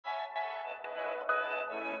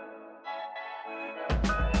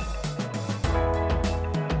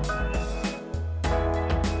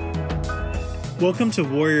Welcome to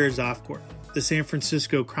Warriors Off Court, the San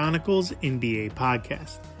Francisco Chronicle's NBA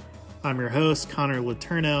podcast. I'm your host, Connor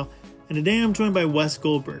Letourneau, and today I'm joined by Wes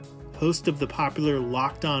Goldberg, host of the popular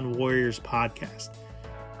Locked On Warriors podcast.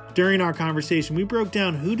 During our conversation, we broke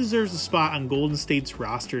down who deserves a spot on Golden State's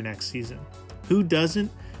roster next season, who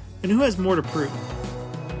doesn't, and who has more to prove.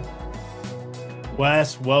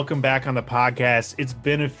 Wes, welcome back on the podcast. It's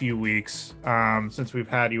been a few weeks since we've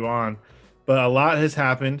had you on, but a lot has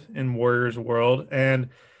happened in Warriors world, and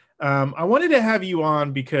I wanted to have you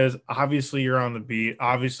on because obviously you're on the beat.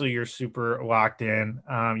 Obviously you're super locked in.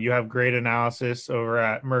 You have great analysis over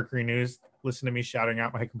at Mercury News. Listen to me shouting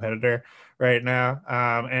out my competitor right now,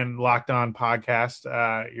 and Locked On podcast,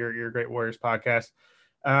 your great Warriors podcast.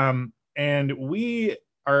 And we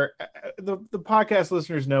are the podcast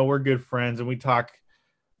listeners know we're good friends, and we talk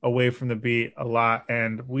away from the beat a lot.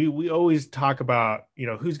 And we always talk about,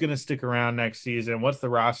 who's going to stick around next season. What's the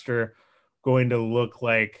roster going to look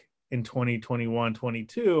like in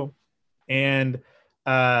 2021-22? And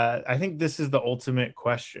I think this is the ultimate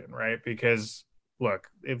question, right? Because look,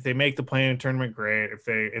 if they make the play-in tournament, great. If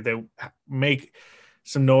they make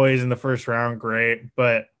some noise in the first round, great.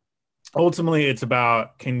 But ultimately it's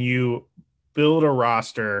about, can you build a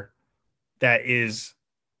roster that is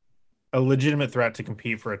a legitimate threat to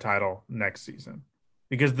compete for a title next season?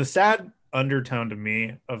 Because the sad undertone to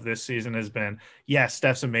me of this season has been, yes,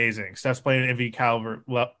 Steph's amazing. Steph's playing an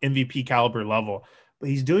MVP caliber level, but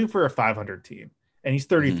he's doing for a 500 team, and he's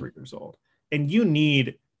 33 years old. And you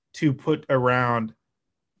need to put a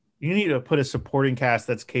supporting cast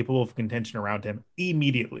that's capable of contention around him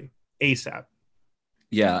immediately, ASAP.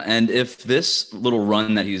 Yeah, and if this little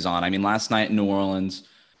run that he's on, last night in New Orleans,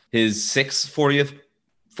 his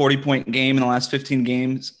 40-point game in the last 15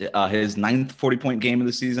 games, his 9th 40-point game of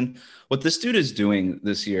the season. What this dude is doing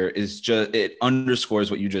this year is it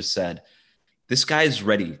underscores what you just said. This guy is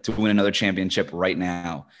ready to win another championship right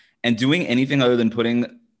now, and doing anything other than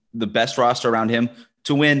putting the best roster around him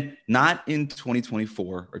to win, not in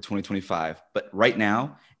 2024 or 2025, but right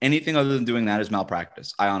now, anything other than doing that is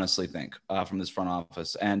malpractice, I honestly think, from this front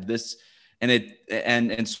office. And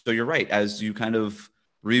so you're right, as you kind of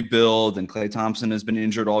rebuild, and Klay Thompson has been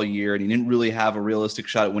injured all year, and he didn't really have a realistic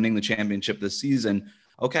shot at winning the championship this season.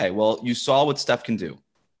 Okay, well, you saw what Steph can do.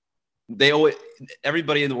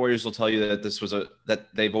 Everybody in the Warriors will tell you that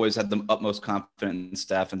that they've always had the utmost confidence in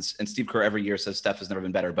Steph, and Steve Kerr every year says Steph has never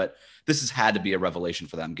been better, but this has had to be a revelation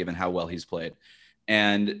for them given how well he's played.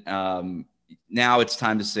 And now it's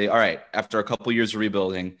time to say, all right, after a couple years of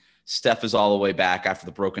rebuilding, Steph is all the way back after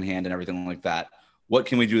the broken hand and everything like that. What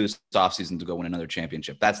can we do this offseason to go win another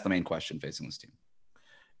championship? That's the main question facing this team.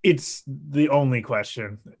 It's the only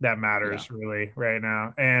question that matters really right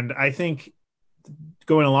now. And I think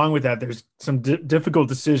going along with that, there's some difficult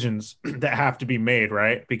decisions that have to be made,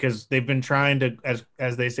 right? Because they've been trying to,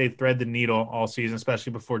 as they say, thread the needle all season,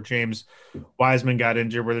 especially before James Wiseman got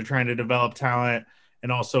injured, where they're trying to develop talent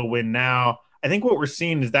and also win now. I think what we're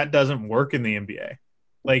seeing is that doesn't work in the NBA.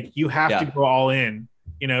 Like, you have to go all in.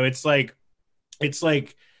 It's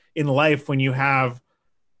like in life, when you have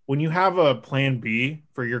a plan B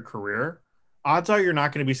for your career, odds are you're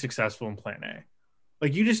not going to be successful in plan A.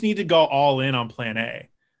 Like, you just need to go all in on plan A.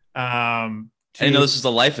 I know this is a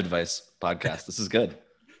life advice podcast. This is good.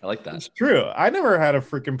 I like that. It's true. I never had a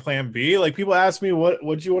freaking plan B. Like, people ask me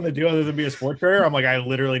what you want to do other than be a sports writer. I'm like, I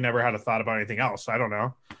literally never had a thought about anything else. I don't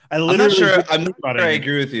know. I'm not sure I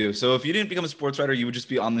agree with you. So if you didn't become a sports writer, you would just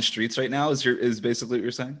be on the streets right now, is basically what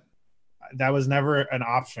you're saying? That was never an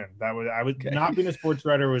option. Not being a sports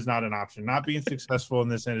writer was not an option. Not being successful in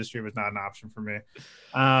this industry was not an option for me.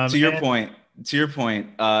 To your point,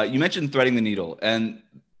 you mentioned threading the needle, and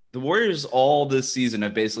the Warriors all this season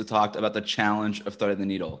have basically talked about the challenge of threading the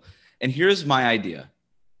needle. And here's my idea.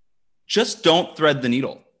 Just don't thread the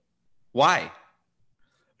needle. Why?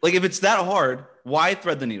 Like, if it's that hard, why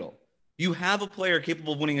thread the needle? You have a player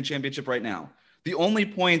capable of winning a championship right now. The only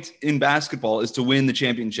point in basketball is to win the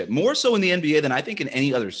championship, more so in the NBA than I think in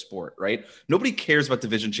any other sport, right? Nobody cares about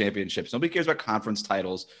division championships. Nobody cares about conference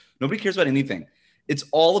titles. Nobody cares about anything. It's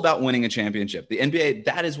all about winning a championship. The NBA,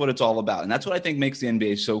 that is what it's all about. And that's what I think makes the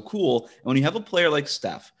NBA so cool. And when you have a player like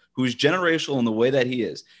Steph, who is generational in the way that he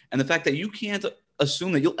is, and the fact that you can't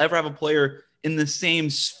assume that you'll ever have a player in the same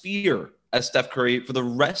sphere as Steph Curry for the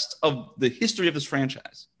rest of the history of this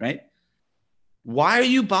franchise, right?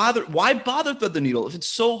 Why bother thread the needle? If it's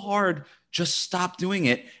so hard, just stop doing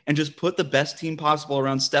it and just put the best team possible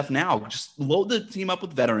around Steph now. Just load the team up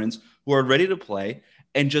with veterans who are ready to play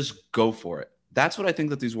and just go for it. That's what I think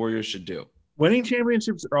that these Warriors should do. Winning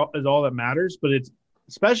championships is all that matters, but it's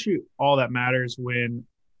especially all that matters when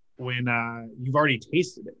you've already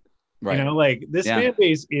tasted it. Right. Like this Yeah. fan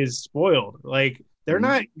base is spoiled. Like they're Mhm.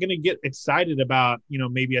 not going to get excited about,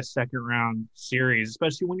 maybe a second round series,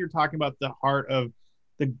 especially when you're talking about the heart of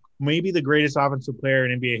maybe the greatest offensive player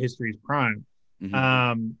in NBA history's prime.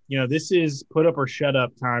 Mhm. This is put up or shut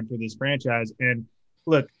up time for this franchise. And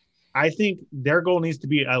look, I think their goal needs to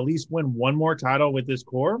be at least win one more title with this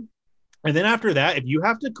core. And then after that, if you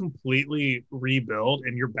have to completely rebuild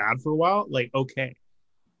and you're bad for a while, like, okay,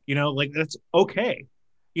 like that's okay.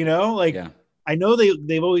 Like Yeah. I know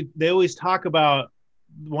they always talk about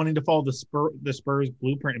wanting to follow the Spurs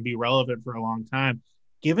blueprint and be relevant for a long time.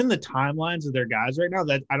 Given the timelines of their guys right now,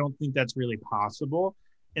 that I don't think that's really possible.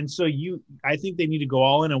 And so I think they need to go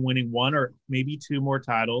all in on winning one or maybe two more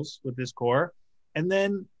titles with this core. And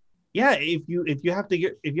then, yeah, if you have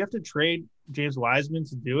to trade James Wiseman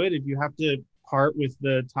to do it, if you have to part with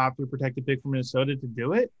the top 3 protected pick from Minnesota to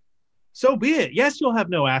do it, so be it. Yes, you'll have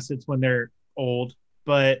no assets when they're old,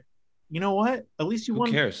 but you know what? At least you Who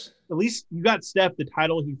won. cares? At least you got Steph the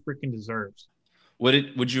title he freaking deserves.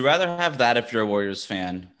 Would you rather have that if you're a Warriors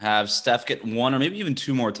fan? Have Steph get one or maybe even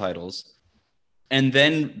two more titles and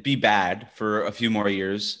then be bad for a few more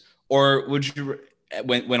years? Or would you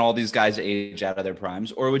when all these guys age out of their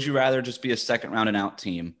primes, or would you rather just be a second round and out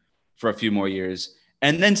team for a few more years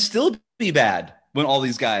and then still be bad when all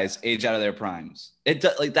these guys age out of their primes?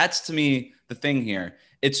 Like that's to me the thing here.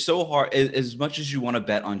 It's so hard. As much as you want to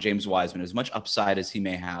bet on James Wiseman, as much upside as he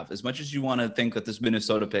may have, as much as you want to think that this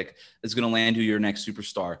Minnesota pick is going to land you your next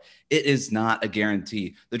superstar, it is not a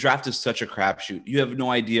guarantee. The draft is such a crapshoot. You have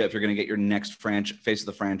no idea if you're going to get your next face of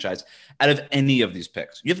the franchise out of any of these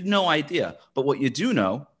picks. You have no idea. But what you do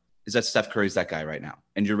know is that Steph Curry's that guy right now,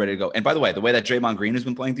 and you're ready to go. And by the way that Draymond Green has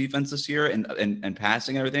been playing defense this year and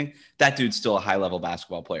passing and everything, that dude's still a high-level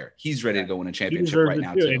basketball player. He's ready Yeah, to go win a he championship deserves right it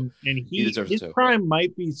now too, too. and He deserves it his too. prime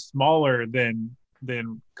might be smaller than It's a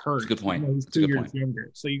good Curry's. point. He's It's a 2 good years point.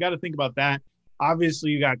 younger, so you got to think about that.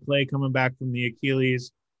 Obviously, you got Clay coming back from the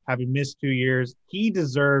Achilles, having missed 2 years. He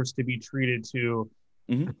deserves to be treated to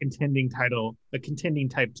Mm-hmm. a contending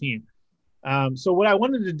type team. So what I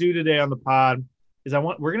wanted to do today on the pod is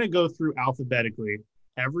we're going to go through alphabetically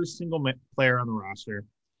every single player on the roster,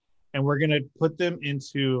 and we're going to put them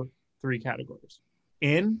into 3 categories.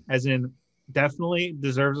 In, as in, definitely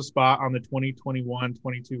deserves a spot on the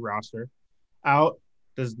 2021-22 roster. Out,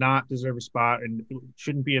 does not deserve a spot and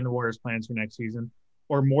shouldn't be in the Warriors' plans for next season.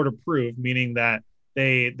 Or more to prove, meaning that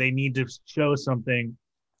they need to show something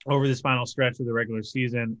over this final stretch of the regular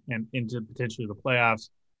season and into potentially the playoffs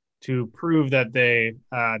to prove that they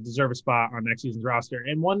deserve a spot on next season's roster.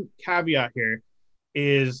 And one caveat here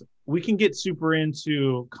is we can get super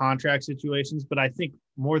into contract situations, but I think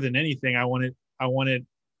more than anything, I want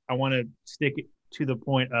to stick to the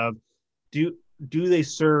point of do they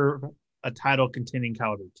serve a title contending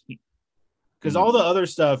caliber team? Because all the other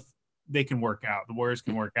stuff they can work out, the Warriors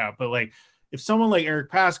can work out, but like if someone like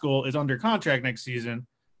Eric Pascal is under contract next season,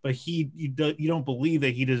 but you don't believe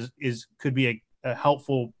that could be a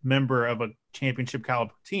helpful member of a championship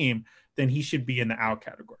caliber team, then he should be in the out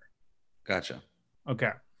category. Gotcha.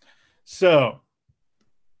 Okay. So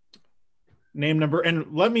name number,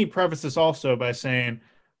 and let me preface this also by saying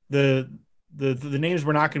the names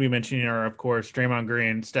we're not going to be mentioning are, of course, Draymond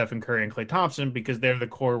Green, Stephen Curry, and Klay Thompson, because they're the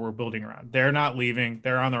core we're building around. They're not leaving.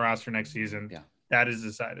 They're on the roster next season. Yeah. That is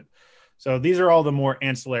decided. So these are all the more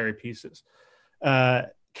ancillary pieces.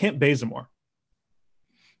 Kent Bazemore.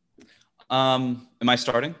 Am I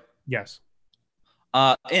starting? Yes.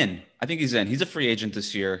 I think he's in. He's a free agent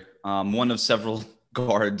this year. One of several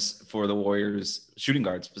guards for the Warriors, shooting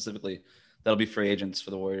guards specifically, that'll be free agents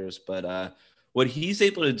for the Warriors. But what he's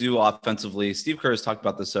able to do offensively, Steve Kerr has talked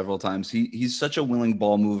about this several times. He's such a willing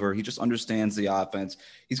ball mover. He just understands the offense.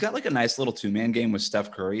 He's got like a nice little 2-man game with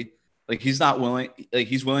Steph Curry. Like he's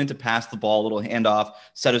willing to pass the ball, a little handoff,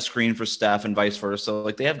 set a screen for Steph and vice versa.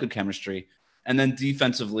 Like they have good chemistry. And then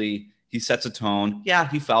defensively, he sets a tone. Yeah,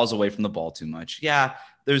 he fouls away from the ball too much. Yeah,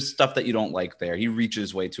 there's stuff that you don't like there. He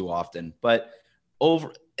reaches way too often. But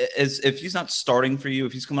if he's not starting for you,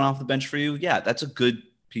 if he's coming off the bench for you, yeah, that's a good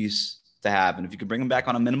piece to have. And if you could bring him back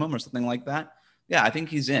on a minimum or something like that, yeah, I think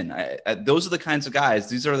he's in. Those are the kinds of guys.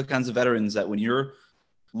 These are the kinds of veterans that when you're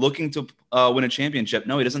looking to win a championship,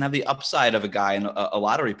 no, he doesn't have the upside of a guy in a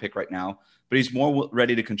lottery pick right now, but he's more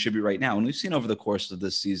ready to contribute right now. And we've seen over the course of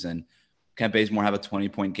this season, Kent Bazemore have a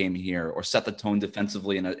 20-point game here or set the tone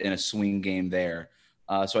defensively in a swing game there.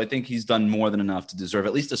 So I think he's done more than enough to deserve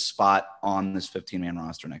at least a spot on this 15-man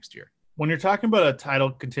roster next year. When you're talking about a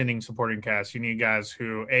title contending supporting cast, you need guys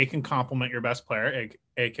who can complement your best player,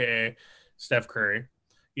 aka Steph Curry.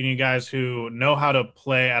 You need guys who know how to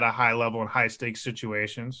play at a high level in high stakes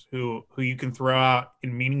situations, who you can throw out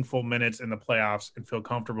in meaningful minutes in the playoffs and feel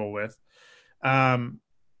comfortable with. Um,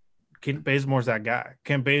 Kent Bazemore's that guy.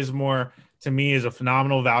 Kent Bazemore, to me, is a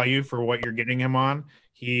phenomenal value for what you're getting him on.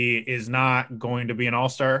 He is not going to be an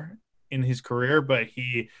all-star in his career, but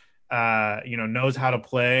he, knows how to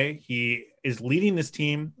play. He is leading this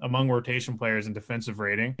team among rotation players in defensive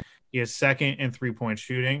rating. He is second in three-point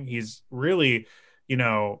shooting. He's really,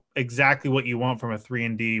 exactly what you want from a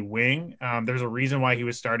 3-and-D wing. There's a reason why he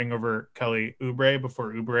was starting over Kelly Oubre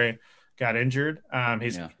before Oubre got injured.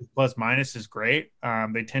 His plus minus is great.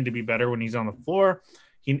 They tend to be better when he's on the floor.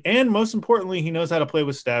 And most importantly, he knows how to play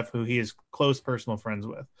with Steph, who he is close personal friends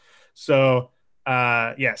with. So,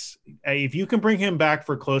 yes, if you can bring him back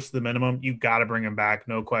for close to the minimum, you got to bring him back.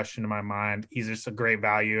 No question in my mind. He's just a great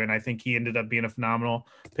value. And I think he ended up being a phenomenal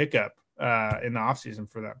pickup in the offseason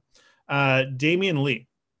for them. Damian Lee.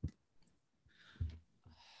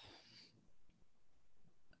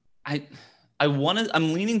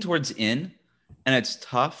 I'm leaning towards in, and it's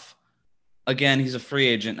tough. Again, he's a free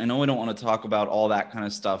agent. I know we don't want to talk about all that kind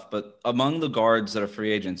of stuff, but among the guards that are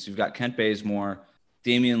free agents, you've got Kent Bazemore,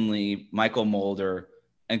 Damian Lee, Michael Mulder,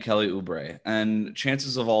 and Kelly Oubre. And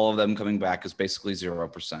chances of all of them coming back is basically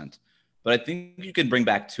 0%. But I think you can bring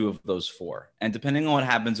back 2 of those 4. And depending on what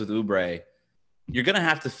happens with Oubre, you're going to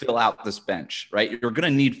have to fill out this bench, right? You're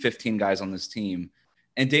going to need 15 guys on this team.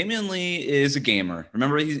 And Damian Lee is a gamer.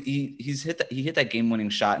 Remember, he hit that game-winning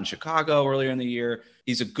shot in Chicago earlier in the year.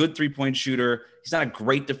 He's a good three-point shooter. He's not a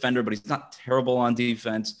great defender, but he's not terrible on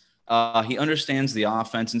defense. He understands the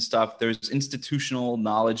offense and stuff. There's institutional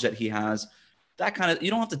knowledge that he has. That kind of,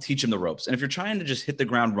 you don't have to teach him the ropes. And if you're trying to just hit the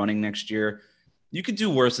ground running next year, you could do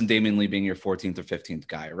worse than Damian Lee being your 14th or 15th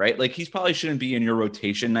guy, right? Like, he probably shouldn't be in your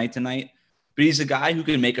rotation night to night. But he's a guy who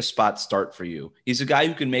can make a spot start for you. He's a guy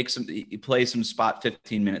who can play some spot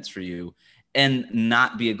 15 minutes for you and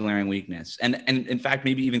not be a glaring weakness. And in fact,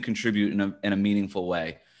 maybe even contribute in a meaningful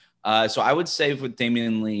way. So I would say with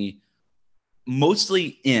Damian Lee,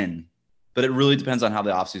 mostly in, but it really depends on how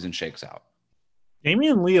the offseason shakes out.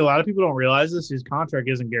 Damian Lee, a lot of people don't realize this. His contract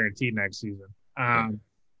isn't guaranteed next season.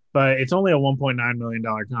 But it's only a $1.9 million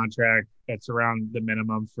contract. That's around the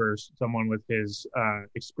minimum for someone with his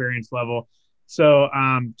experience level. So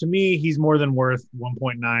to me, he's more than worth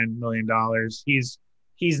 $1.9 million.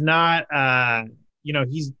 He's not,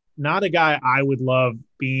 he's not a guy I would love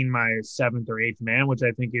being my 7th or 8th man, which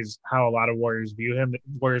I think is how a lot of Warriors view him.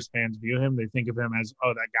 Warriors fans view him. They think of him as,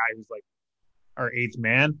 that guy who's like our 8th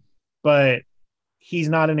man. But he's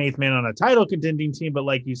not an 8th man on a title contending team. But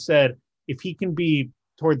like you said, if he can be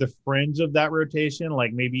toward the fringe of that rotation,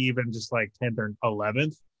 like maybe even just like 10th or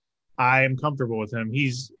 11th, I am comfortable with him.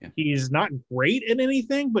 He's not great at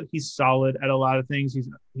anything, but he's solid at a lot of things.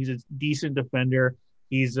 He's a decent defender.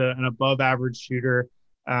 He's an above average shooter.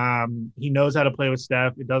 He knows how to play with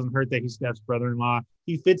Steph. It doesn't hurt that he's Steph's brother-in-law.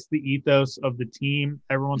 He fits the ethos of the team.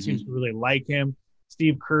 Everyone seems to really like him.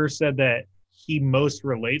 Steve Kerr said that he most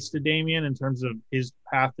relates to Damian in terms of his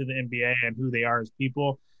path to the NBA and who they are as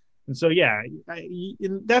people. And so, yeah,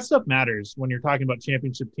 that stuff matters when you're talking about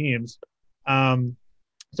championship teams.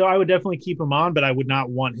 So I would definitely keep him on, but I would not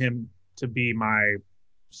want him to be my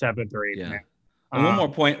 7th or 8th man. And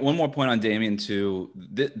one more point on Damian too.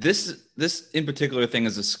 This in particular thing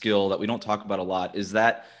is a skill that we don't talk about a lot. Is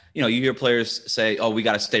that, you hear players say, "Oh, we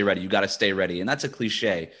got to stay ready. You got to stay ready," and that's a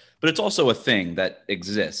cliche, but it's also a thing that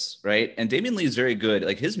exists, right? And Damian Lee is very good.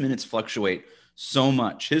 Like, his minutes fluctuate so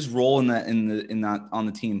much. His role in that on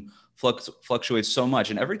the team fluctuates so much,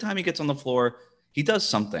 and every time he gets on the floor, he does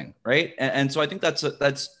something, right? And so I think that's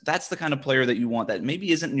the kind of player that you want, that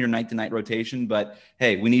maybe isn't in your night-to-night rotation, but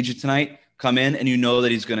hey, we need you tonight. Come in, and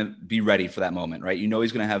that he's going to be ready for that moment, right? He's going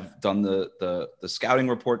to have done the scouting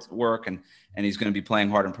report work, and he's going to be playing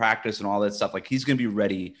hard in practice and all that stuff. Like, he's going to be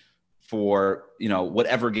ready for,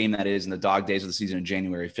 whatever game that is in the dog days of the season in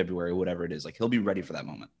January, February, whatever it is. Like, he'll be ready for that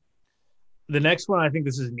moment. The next one, I think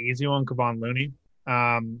this is an easy one, Kevon Looney.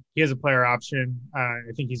 He has a player option. I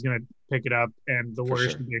think he's going to pick it up, and the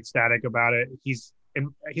Warriors should be ecstatic about it. He's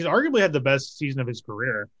arguably had the best season of his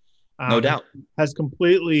career. No doubt. Has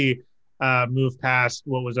completely moved past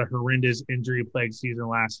what was a horrendous injury-plagued season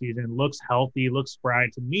last season. Looks healthy, looks spry.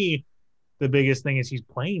 To me, the biggest thing is he's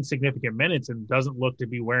playing significant minutes and doesn't look to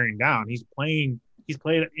be wearing down. He's played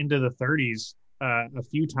into the 30s a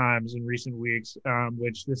few times in recent weeks,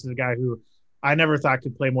 which this is a guy who I never thought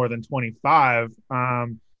could play more than 25.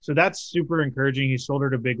 So that's super encouraging. He's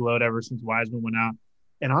shouldered a big load ever since Wiseman went out.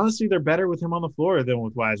 And honestly, they're better with him on the floor than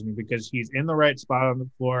with Wiseman, because he's in the right spot on the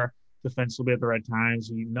floor defensively at the right times.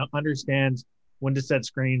 He understands when to set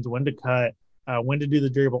screens, when to cut, when to do the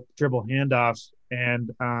dribble handoffs.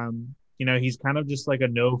 And, he's kind of just like a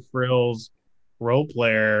no frills role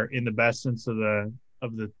player in the best sense of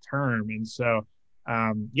the term. And so,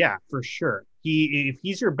 yeah, for sure. If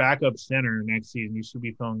he's your backup center next season, you should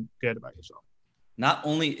be feeling good about yourself. Not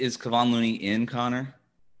only is Kevon Looney in, Connor,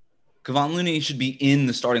 Kevon Looney should be in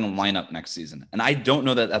the starting lineup next season. And I don't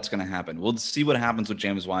know that that's going to happen. We'll see what happens with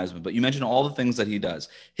James Wiseman. But you mentioned all the things that he does.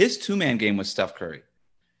 His two-man game with Steph Curry,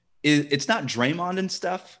 it's not Draymond and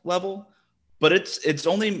Steph level, but it's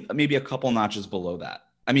only maybe a couple notches below that.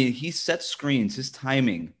 I mean, he sets screens. His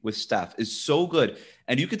timing with Steph is so good.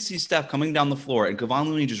 And you could see Steph coming down the floor and Kevon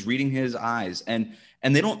Looney just reading his eyes. And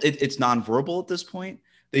they don't, it's nonverbal at this point.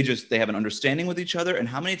 They have an understanding with each other. And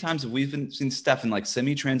how many times have we seen Steph in like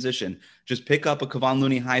semi-transition just pick up a Kevon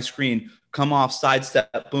Looney high screen, come off,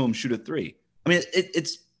 sidestep, boom, shoot a three? I mean,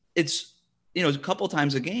 it's a couple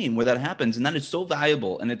times a game where that happens, and that is so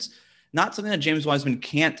valuable. And it's not something that James Wiseman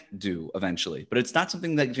can't do eventually, but it's not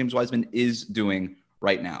something that James Wiseman is doing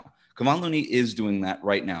right now. Kevon Looney is doing that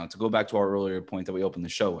right now. To go back to our earlier point that we opened the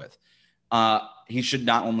show with, he should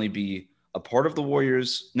not only be a part of the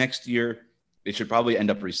Warriors next year, they should probably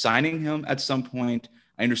end up re-signing him at some point.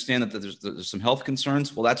 I understand that there's some health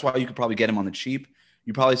concerns. Well, that's why you could probably get him on the cheap.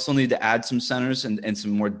 You probably still need to add some centers and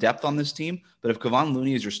some more depth on this team. But if Kevon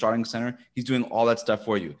Looney is your starting center, he's doing all that stuff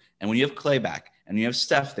for you. And when you have Clay back, and you have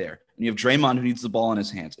Steph there, and you have Draymond who needs the ball in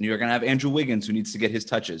his hands, and you're going to have Andrew Wiggins who needs to get his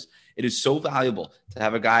touches, it is so valuable to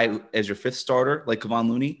have a guy as your fifth starter like Kevon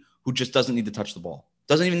Looney who just doesn't need to touch the ball,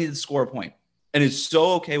 doesn't even need to score a point, and is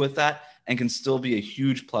so okay with that and can still be a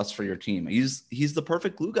huge plus for your team. He's the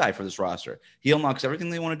perfect glue guy for this roster. He unlocks everything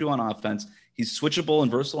they want to do on offense. He's switchable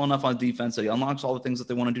and versatile enough on defense that he unlocks all the things that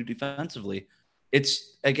they want to do defensively.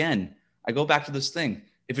 It's, again, I go back to this thing.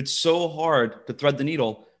 If it's so hard to thread the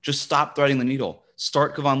needle, just stop threading the needle.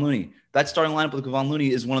 Start Kevon Looney. That starting lineup with Kevon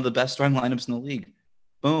Looney is one of the best starting lineups in the league.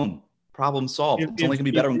 Boom. Problem solved. It's only going to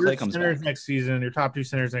be better when Clay comes back. Next season, your top two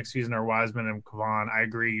centers next season are Wiseman and Kevon. I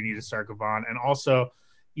agree. You need to start Kevon. And also,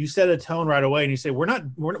 you set a tone right away, and you say,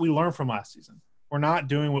 we learned from last season. We're not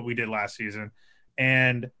doing what we did last season.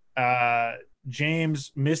 And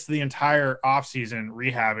James missed the entire offseason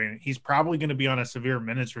rehabbing. He's probably going to be on a severe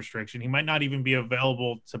minutes restriction. He might not even be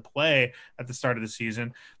available to play at the start of the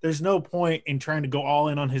season. There's no point in trying to go all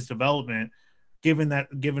in on his development given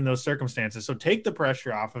those circumstances. So take the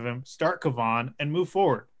pressure off of him, start Kevon, and move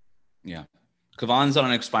forward. Yeah. Kevon's on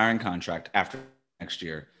an expiring contract after next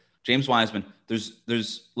year. James Wiseman,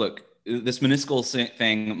 look, this meniscal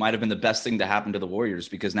thing might have been the best thing to happen to the Warriors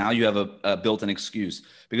because now you have a built-in excuse.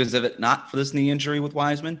 Because if it not for this knee injury with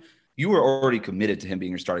Wiseman, you were already committed to him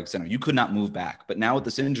being your starting center. You could not move back. But now with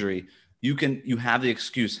this injury, you have the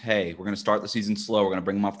excuse, hey, we're going to start the season slow. We're going to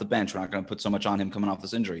bring him off the bench. We're not going to put so much on him coming off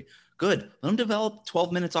this injury. Good. Let him develop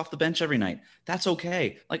 12 minutes off the bench every night. That's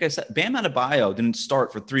okay. Like I said, Bam Adebayo didn't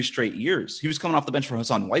start for 3 straight years. He was coming off the bench for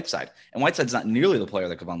Hassan Whiteside. And Whiteside's not nearly the player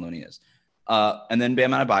that Kevon Looney is. And then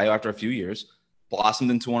Bam Adebayo, after a few years,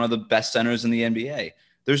 blossomed into one of the best centers in the NBA.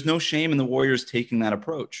 There's no shame in the Warriors taking that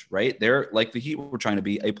approach, right? They're like the Heat were trying to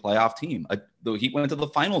be a playoff team. The Heat went to the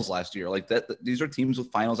finals last year. Like that, these are teams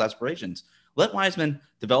with finals aspirations. Let Wiseman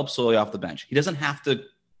develop slowly off the bench. He doesn't have to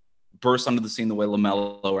burst onto the scene the way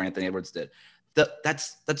LaMelo or Anthony Edwards did.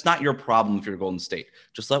 That's not your problem if you're Golden State.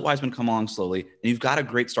 Just let Wiseman come along slowly, and you've got a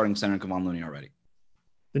great starting center in Kevon Looney already.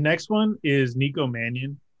 The next one is Nico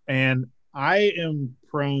Mannion, and I am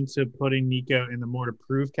prone to putting Nico in the more to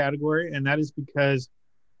prove category, and that is because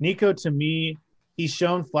Nico, to me, he's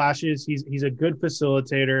shown flashes. He's a good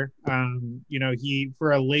facilitator. He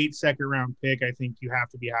for a late second round pick, I think you have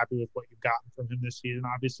to be happy with what you've gotten from him this season.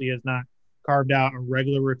 Obviously, he has not carved out a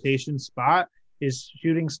regular rotation spot. His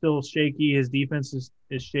shooting's still shaky. His defense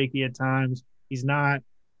is shaky at times. He's not,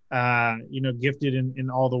 gifted in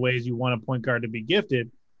all the ways you want a point guard to be gifted.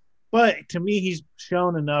 But to me, he's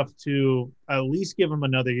shown enough to at least give him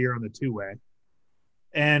another year on the two-way.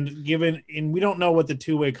 And we don't know what the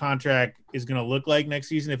two-way contract is going to look like next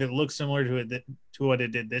season. If it looks similar to what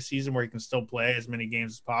it did this season, where he can still play as many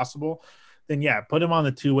games as possible, then yeah, put him on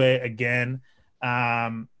the two-way again,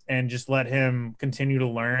 and just let him continue to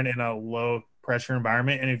learn in a low-pressure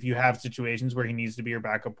environment. And if you have situations where he needs to be your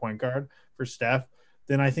backup point guard for Steph,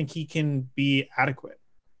 then I think he can be adequate.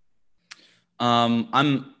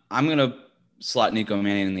 I'm gonna slot Nico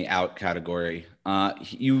Mannion in the out category.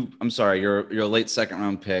 I'm sorry, you're a late second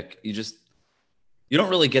round pick. You don't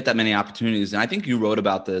really get that many opportunities. And I think you wrote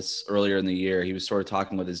about this earlier in the year. He was sort of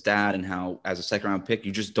talking with his dad and how as a second round pick,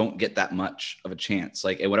 you just don't get that much of a chance.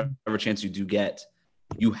 Like whatever chance you do get,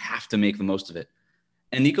 you have to make the most of it.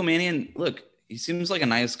 And Nico Mannion, look, he seems like a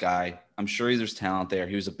nice guy. I'm sure there's talent there.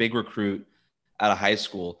 He was a big recruit out of high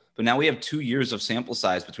school, but now we have 2 years of sample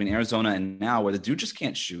size between Arizona and now where the dude just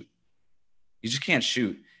can't shoot. He just can't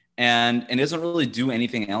shoot. And doesn't really do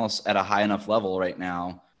anything else at a high enough level right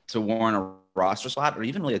now to warrant a roster spot or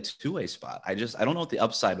even really a two-way spot. I don't know what the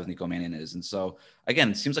upside with Nico Mannion is. And so,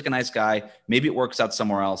 again, seems like a nice guy. Maybe it works out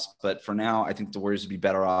somewhere else. But for now, I think the Warriors would be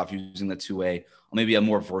better off using the two-way or maybe a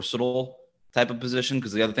more versatile type of position.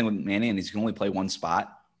 Because the other thing with Mannion is he can only play one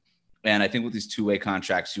spot. And I think with these two-way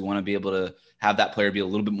contracts, you want to be able to have that player be a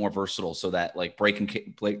little bit more versatile so that like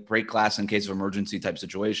break glass in case of emergency type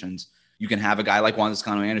situations, you can have a guy like Juan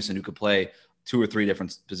Toscano Anderson who could play 2 or 3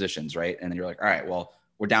 different positions, right? And then you're like, all right, well,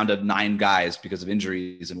 we're down to 9 guys because of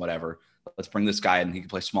injuries and whatever. Let's bring this guy and he can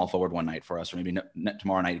play small forward one night for us, or maybe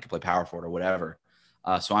tomorrow night he can play power forward or whatever.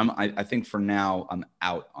 So I think for now I'm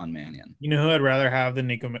out on Mannion. You know who I'd rather have than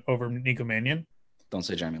Nico Mannion? Don't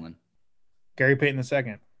say Jeremy Lin. Gary Payton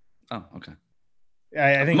II. Oh, okay.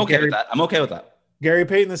 I think I'm okay with that. I'm okay with that. Gary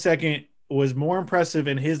Payton II was more impressive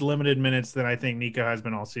in his limited minutes than I think Nico has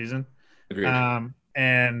been all season. Agreed.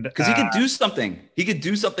 And because he could do something. He could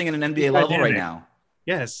do something in an NBA level right now.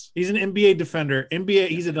 Yes, he's an NBA defender.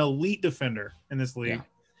 He's an elite defender in this league,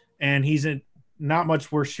 and he's a not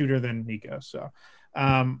much worse shooter than Nico. So,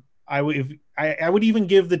 I would even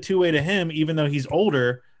give the two-way to him, even though he's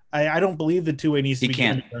older. I don't believe the two-way needs to be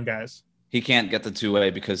given to young guys. He can't get the two-way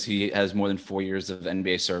because he has more than 4 years of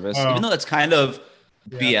NBA service. Even though that's kind of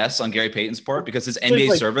BS on Gary Payton's part because his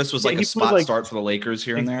NBA service was like a spot start for the Lakers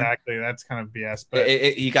here and there. Exactly. That's kind of BS. But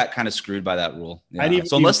he got kind of screwed by that rule. Yeah.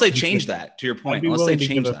 So unless they change that, to your point, unless they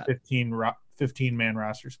change that. 15-man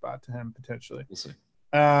roster spot to him potentially. We'll see.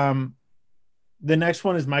 The next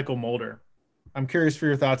one is Michael Mulder. I'm curious for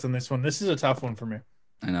your thoughts on this one. This is a tough one for me.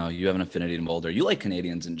 I know. You have an affinity to Mulder. You like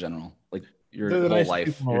Canadians in general. Like your whole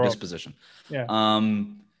life, your disposition. Yeah.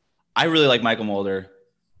 I really like Michael Mulder.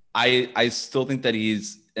 I still think that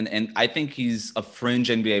he's and I think he's a fringe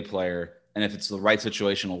NBA player, and if it's the right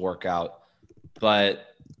situation, will work out.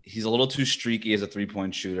 But he's a little too streaky as a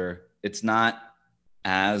 3-point shooter. It's not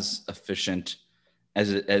as efficient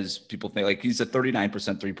as people think. Like he's a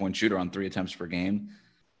 39% 3-point shooter on 3 attempts per game.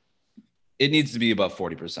 It needs to be above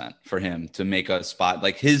 40% for him to make a spot.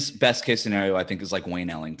 Like his best case scenario, I think, is like Wayne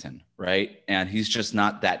Ellington, right? And he's just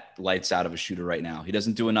not that lights out of a shooter right now. He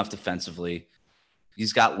doesn't do enough defensively.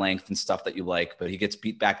 He's got length and stuff that you like, but he gets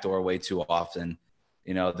beat backdoor way too often.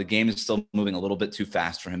 You know, the game is still moving a little bit too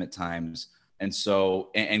fast for him at times. And so,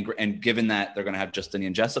 and given that they're going to have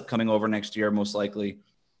Justinian Jessup coming over next year, most likely,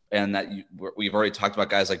 and that we've already talked about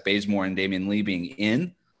guys like Bazemore and Damian Lee being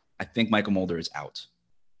in, I think Michael Mulder is out.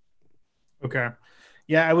 Okay.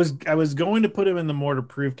 Yeah, I was going to put him in the more to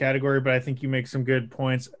prove category, but I think you make some good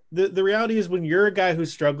points. The reality is when you're a guy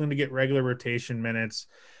who's struggling to get regular rotation minutes,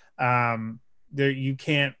 you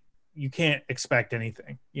can't expect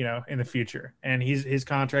anything, in the future. And his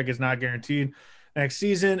contract is not guaranteed next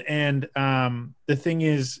season. And the thing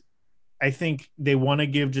is, I think they want to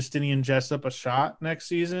give Justinian Jessup a shot next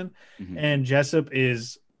season. Mm-hmm. And Jessup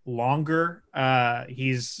is longer.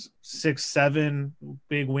 He's 6'7",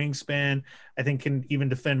 big wingspan. I think can even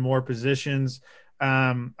defend more positions.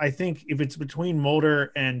 I think if it's between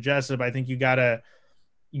Mulder and Jessup, I think you gotta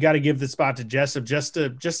give the spot to Jessup just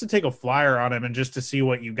to take a flyer on him and just to see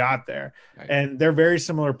what you got there. Right. And they're very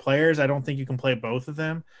similar players. I don't think you can play both of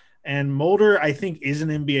them. And Mulder, I think, is an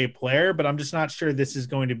NBA player, but I'm just not sure this is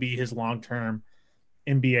going to be his long-term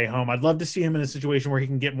NBA home. I'd love to see him in a situation where he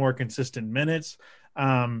can get more consistent minutes.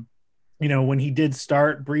 When he did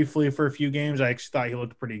start briefly for a few games, I actually thought he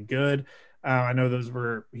looked pretty good. I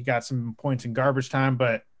know he got some points in garbage time,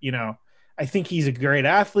 but, I think he's a great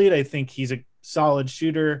athlete. I think he's a solid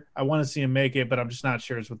shooter. I want to see him make it, but I'm just not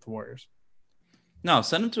sure it's with the Warriors. No,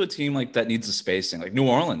 send him to a team like that needs the spacing. Like New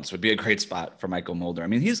Orleans would be a great spot for Michael Mulder. I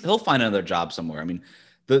mean, he'll find another job somewhere. I mean,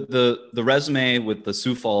 the resume with the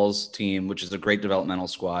Sioux Falls team, which is a great developmental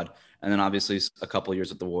squad, and then obviously a couple of years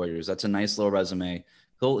with the Warriors. That's a nice little resume.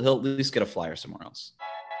 He'll at least get a flyer somewhere else.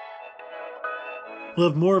 We'll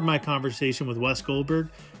have more of my conversation with Wes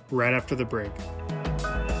Goldberg right after the break.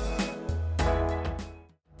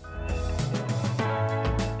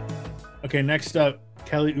 Okay, next up,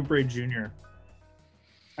 Kelly Oubre Jr.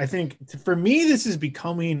 I think for me, this is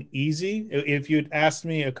becoming easy. If you'd asked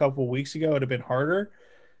me a couple weeks ago, it would have been harder.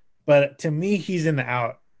 But to me, he's in the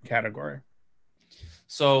out category.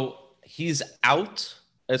 So he's out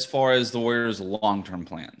as far as the Warriors' long-term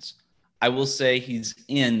plans. I will say he's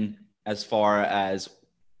in as far as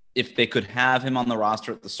if they could have him on the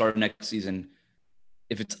roster at the start of next season,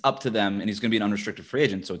 if it's up to them and he's going to be an unrestricted free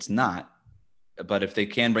agent, so it's not. but if they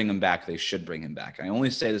can bring him back, they should bring him back. And I only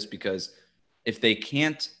say this because if they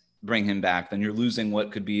can't bring him back, then you're losing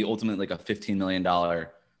what could be ultimately like a $15 million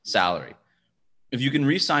salary. If you can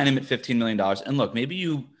re-sign him at $15 million, and look, maybe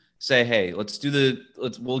you say, hey, we'll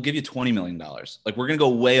give you $20 million. Like, we're going to go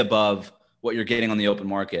way above what you're getting on the open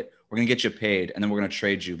market. We're going to get you paid, and then we're going to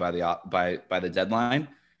trade you by the deadline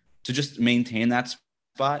to just maintain that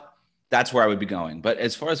spot. That's where I would be going. But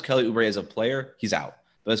as far as Kelly Oubre as a player, he's out.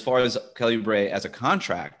 But as far as Kelly Oubre as a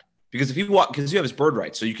contract, because because you have his bird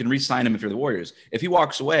rights, so you can re-sign him if you're the Warriors. If he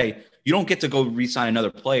walks away, you don't get to go re-sign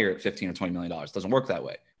another player at $15 or $20 million. It doesn't work that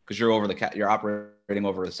way because you're over the cap. You're operating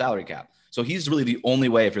over the salary cap. So he's really the only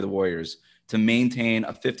way for the Warriors to maintain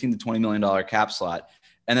a $15 to $20 million cap slot.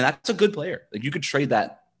 And then that's a good player. Like, you could trade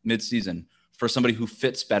that midseason for somebody who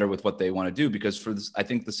fits better with what they want to do, because for this, I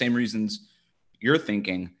think the same reasons you're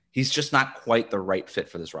thinking, he's just not quite the right fit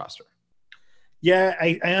for this roster. Yeah,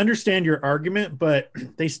 I understand your argument, but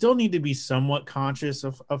they still need to be somewhat conscious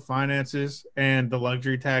of finances and the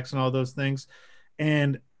luxury tax and all those things.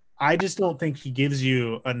 And I just don't think he gives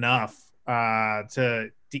you enough to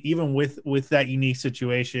even with that unique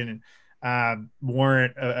situation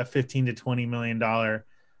warrant a $15 to $20 million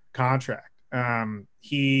contract.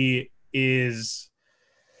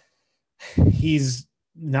 He's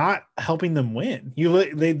not helping them win.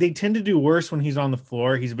 They tend to do worse when he's on the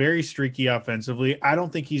floor. He's very streaky offensively. I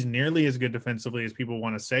don't think he's nearly as good defensively as people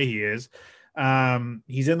want to say he is.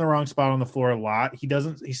 He's in the wrong spot on the floor a lot. He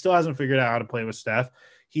still hasn't figured out how to play with Steph.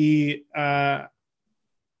 I'm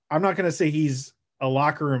not going to say he's a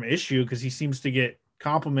locker room issue because he seems to get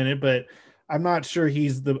complimented, but I'm not sure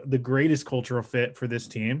he's the greatest cultural fit for this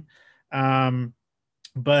team.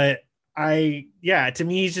 But to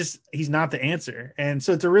me, he's not the answer. And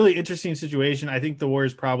so it's a really interesting situation. I think the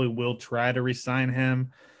Warriors probably will try to re-sign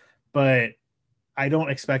him, but I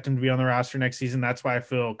don't expect him to be on the roster next season. That's why I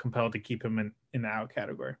feel compelled to keep him in the out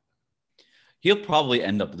category. He'll probably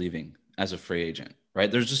end up leaving as a free agent,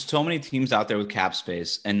 right? There's just so many teams out there with cap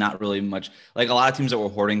space and not really much, like a lot of teams that were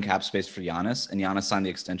hoarding cap space for Giannis, and Giannis signed the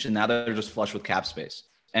extension. Now they're just flush with cap space.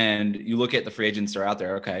 And you look at the free agents that are out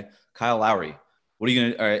there. Okay, Kyle Lowry. What are you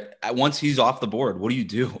going to, all right, once he's off the board, what do you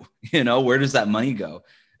do? Where does that money go?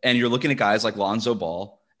 And you're looking at guys like Lonzo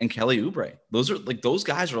Ball and Kelly Oubre. Those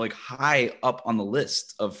guys are like high up on the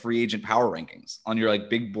list of free agent power rankings on your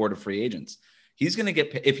like big board of free agents. He's going to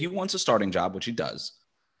get, if he wants a starting job, which he does,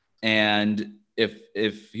 and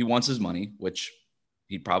if he wants his money, which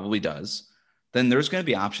he probably does, then there's going to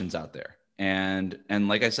be options out there. And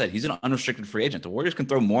like I said, he's an unrestricted free agent. The Warriors can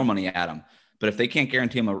throw more money at him. But if they can't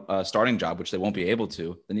guarantee him a starting job, which they won't be able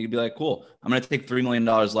to, then you could be like, cool, I'm going to take $3 million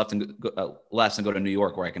less and go to New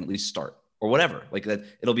York where I can at least start or whatever. Like that,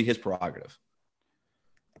 it'll be his prerogative.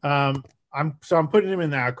 I'm putting him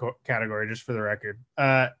in that category just for the record.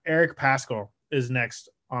 Eric Paschall is next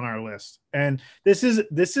on our list. And this is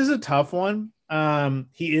a tough one.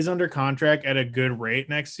 He is under contract at a good rate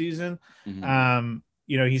next season. Mm-hmm.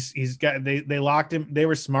 He's got they locked him. They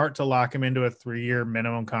were smart to lock him into a 3-year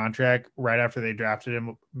minimum contract right after they drafted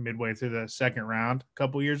him midway through the second round a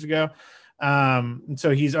couple years ago. So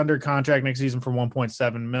he's under contract next season for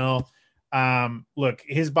 $1.7 million. Look,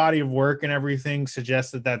 his body of work and everything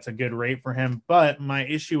suggests that that's a good rate for him. But my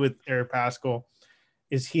issue with Eric Paschall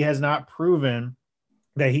is he has not proven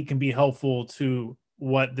that he can be helpful to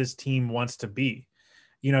what this team wants to be.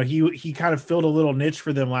 He kind of filled a little niche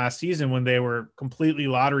for them last season when they were completely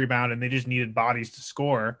lottery bound and they just needed bodies to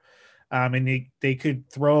score. And they could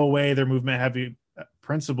throw away their movement heavy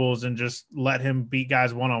principles and just let him beat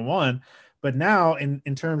guys one-on-one. But now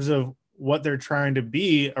in terms of what they're trying to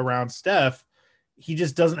be around Steph, he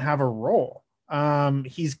just doesn't have a role.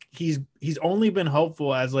 He's only been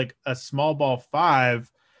helpful as like a small ball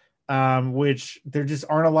 5, which there just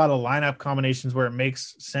aren't a lot of lineup combinations where it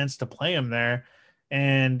makes sense to play him there.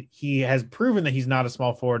 And he has proven that he's not a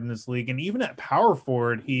small forward in this league. And even at power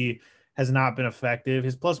forward, he has not been effective.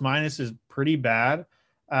 His plus minus is pretty bad.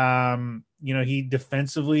 He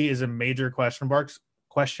defensively is a major question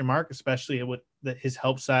mark, especially with his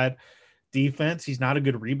help side defense. He's not a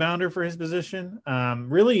good rebounder for his position.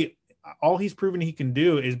 Really, all he's proven he can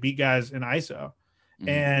do is beat guys in ISO. Mm-hmm.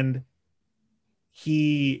 And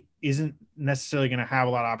he isn't necessarily going to have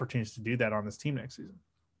a lot of opportunities to do that on this team next season.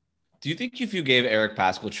 Do you think if you gave Eric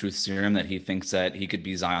Paschall truth serum that he thinks that he could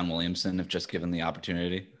be Zion Williamson if just given the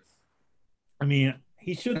opportunity? I mean,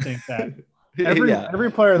 he should think that.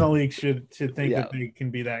 Every player in the league should think that they can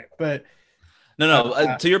be that. But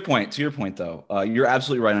no. To your point though, you're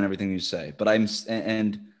absolutely right on everything you say. But I'm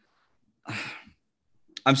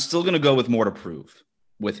still going to go with more to prove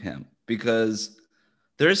with him because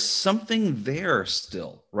there's something there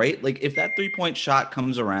still, right? Like if that 3-point shot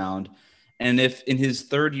comes around, and if in his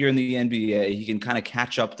third year in the NBA, he can kind of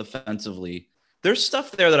catch up defensively, there's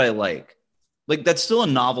stuff there that I like. Like that's still a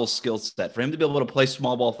novel skill set for him to be able to play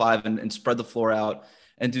small ball five and spread the floor out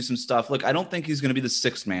and do some stuff. Look, I don't think he's going to be the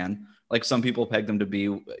sixth man like some people pegged him to be,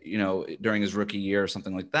 during his rookie year or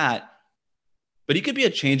something like that. But he could be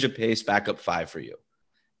a change of pace backup five for you.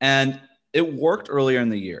 And it worked earlier in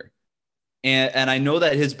the year. And I know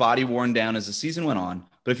that his body worn down as the season went on.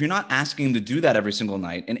 But if you're not asking him to do that every single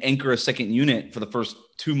night and anchor a second unit for the first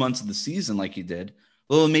 2 months of the season like he did,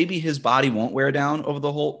 well, maybe his body won't wear down over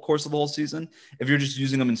the whole course of the whole season if you're just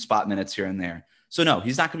using him in spot minutes here and there. So no,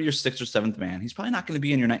 he's not going to be your sixth or seventh man. He's probably not going to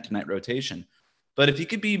be in your night-to-night rotation. But if he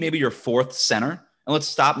could be maybe your fourth center, and let's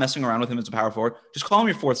stop messing around with him as a power forward, just call him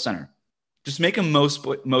your fourth center. Just make him most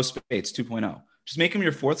space 2.0. Just make him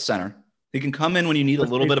your fourth center. He can come in when you need a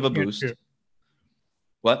little bit of a boost.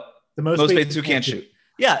 What? The most space who can't shoot.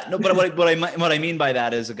 Yeah, no, but what I mean by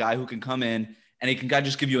that is a guy who can come in and he can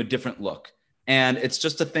just give you a different look. And it's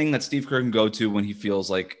just a thing that Steve Kerr can go to when he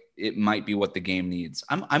feels like it might be what the game needs.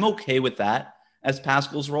 I'm okay with that as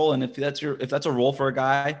Pascal's role. And if that's a role for a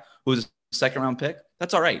guy who's a second round pick,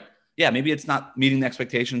 that's all right. Yeah, maybe it's not meeting the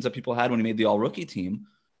expectations that people had when he made the all rookie team,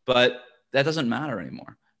 but that doesn't matter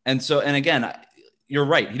anymore. And again, you're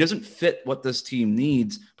right. He doesn't fit what this team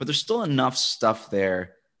needs, but there's still enough stuff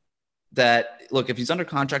there that, look, if he's under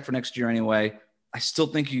contract for next year anyway, I still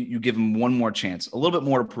think you give him one more chance, a little bit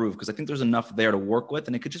more to prove, because I think there's enough there to work with,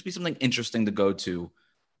 and it could just be something interesting to go to,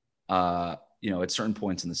 at certain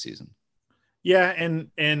points in the season. Yeah,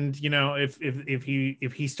 and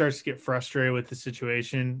if he starts to get frustrated with the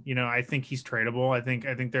situation, I think he's tradable. I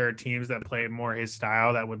think there are teams that play more his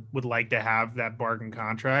style that would like to have that bargain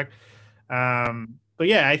contract. But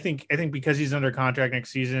yeah, I think because he's under contract next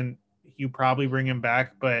season, you probably bring him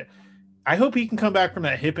back, but I hope he can come back from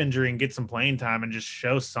that hip injury and get some playing time and just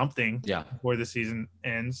show something before the season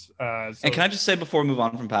ends. And can I just say before we move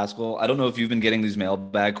on from Pascal, I don't know if you've been getting these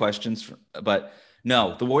mailbag questions, but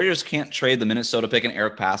no, the Warriors can't trade the Minnesota pick and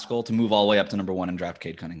Eric Pascal to move all the way up to number 1 and draft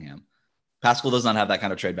Cade Cunningham. Pascal does not have that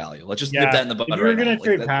kind of trade value. Let's just nip that in the bud right now. If you're going to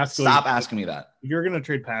trade Pascal, stop asking me that. If you're going to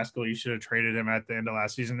trade Pascal, you should have traded him at the end of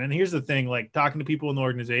last season. And here's the thing, like talking to people in the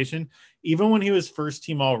organization, even when he was first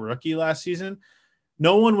team all rookie last season,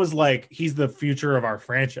 no one was like, he's the future of our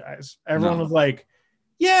franchise. Everyone was like,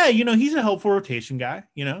 yeah, he's a helpful rotation guy,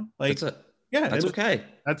 that's it. Yeah, that's okay.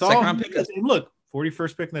 That's all. And look,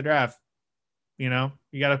 41st pick in the draft, you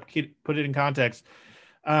got to put it in context.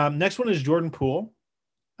 Next one is Jordan Poole.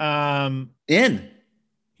 Yeah,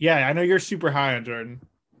 I know you're super high on Jordan.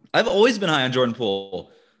 I've always been high on Jordan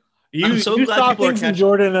Poole. I'm so glad people are catching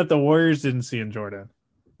Jordan that the Warriors didn't see in Jordan.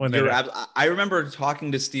 I remember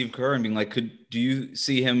talking to Steve Kerr and being like, do you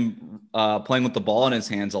see him playing with the ball in his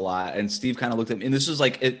hands a lot? And Steve kind of looked at me, and this was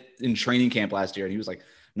like in training camp last year, and he was like,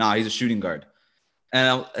 nah, he's a shooting guard.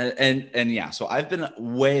 And yeah, so I've been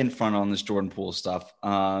way in front on this Jordan Poole stuff.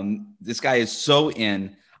 This guy is so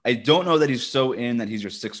in. I don't know that he's so in that he's your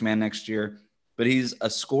sixth man next year, but he's a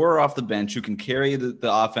scorer off the bench who can carry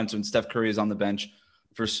the offense when Steph Curry is on the bench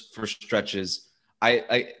for stretches.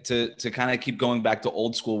 To kind of keep going back to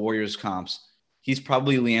old school Warriors comps, he's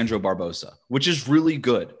probably Leandro Barbosa, which is really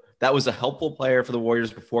good. That was a helpful player for the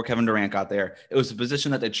Warriors before Kevin Durant got there. It was a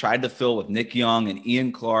position that they tried to fill with Nick Young and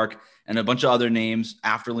Ian Clark and a bunch of other names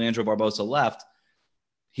after Leandro Barbosa left.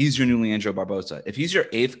 He's your new Leandro Barbosa. If he's your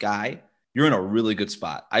eighth guy, you're in a really good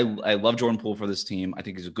spot. I love Jordan Poole for this team. I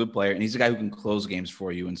think he's a good player, and he's a guy who can close games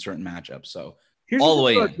for you in certain matchups. So here's all the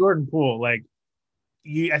way in. Jordan Poole,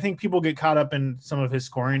 I think people get caught up in some of his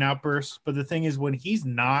scoring outbursts, but the thing is, when he's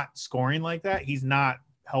not scoring like that, he's not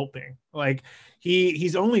helping. Like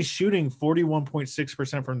he's only shooting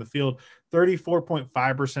 41.6% from the field,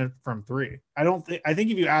 34.5% from three. I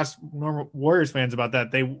think if you ask normal Warriors fans about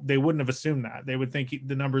that, they wouldn't have assumed that. They would think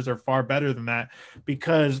the numbers are far better than that,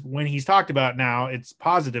 because when he's talked about now, it's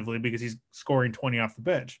positively because he's scoring 20 off the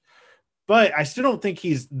bench. But I still don't think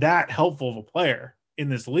he's that helpful of a player in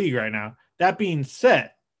this league right now. That being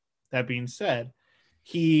said, I do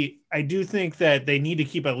think that they need to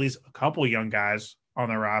keep at least a couple young guys on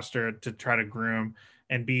the roster to try to groom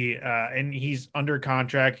and be, and he's under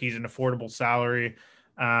contract. He's an affordable salary.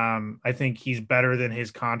 I think he's better than his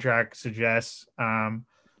contract suggests.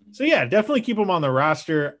 So yeah, definitely keep him on the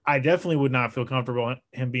roster. I definitely would not feel comfortable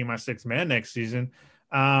him being my sixth man next season.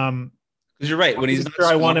 Because you're right. When he's not sure,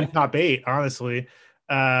 I want him top 8, honestly.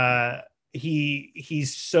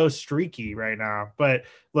 He's so streaky right now, but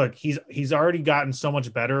look, he's already gotten so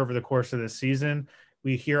much better over the course of this season.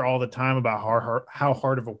 We hear all the time about how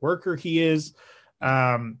hard of a worker he is.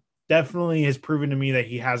 Definitely has proven to me that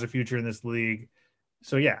he has a future in this league.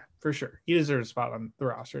 So yeah, for sure, he deserves a spot on the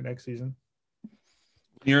roster next season.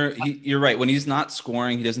 You're right. When he's not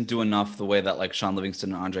scoring, he doesn't do enough the way that like Sean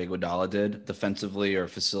Livingston and Andre Iguodala did defensively or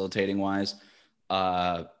facilitating wise,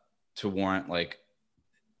 to warrant like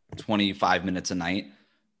 25 minutes a night.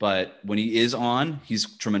 But when he is on,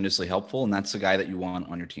 he's tremendously helpful, and that's the guy that you want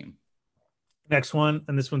on your team. Next one,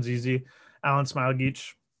 and this one's easy. Alan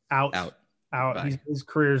Smiley-Geach out. His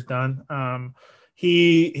career's done.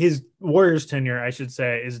 His Warriors tenure, I should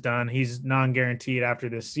say, is done. He's non-guaranteed after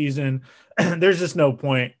this season. There's just no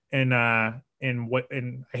point in I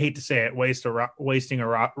hate to say it, wasting a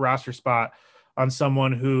roster spot on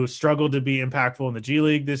someone who struggled to be impactful in the G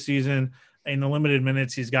League this season. In the limited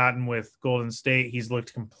minutes he's gotten with Golden State, he's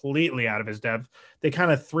looked completely out of his depth. They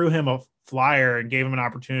kind of threw him a flyer and gave him an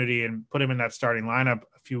opportunity and put him in that starting lineup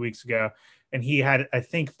a few weeks ago. And he had, I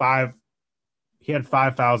think, 5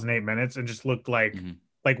 fouls in 8 minutes and just looked like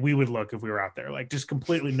we would look if we were out there, like just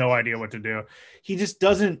completely no idea what to do. He just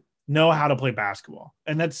doesn't know how to play basketball.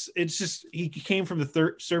 And he came from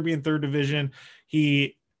the Serbian third division.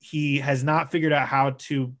 He has not figured out how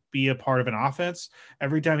to be a part of an offense.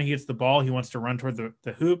 Every time he gets the ball, he wants to run toward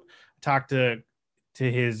the hoop. Talk to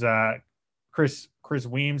his Chris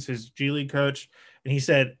Weems, his G League coach, and he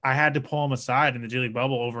said, I had to pull him aside in the G League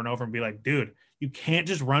bubble over and over and be like, dude, you can't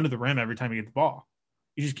just run to the rim every time you get the ball.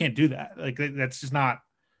 You just can't do that. Like, that's just not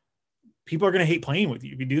 – people are going to hate playing with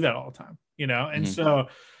you if you do that all the time, you know? And so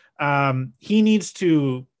he needs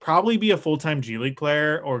to probably be a full-time G League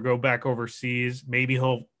player or go back overseas. Maybe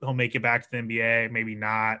he'll make it back to the NBA, maybe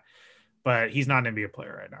not. But he's not an NBA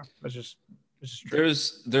player right now. That's just true.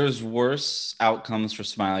 There's worse outcomes for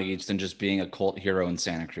Smiley-Geach than just being a cult hero in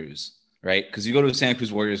Santa Cruz, right? Because you go to Santa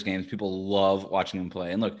Cruz Warriors games, people love watching him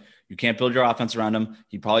play. And look, you can't build your offense around him.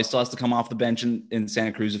 He probably still has to come off the bench in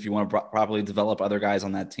Santa Cruz if you want to properly develop other guys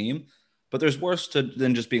on that team. But there's worse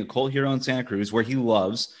than just being a cult hero in Santa Cruz, where he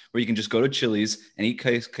loves, where you can just go to Chili's and eat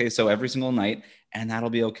queso every single night, and that'll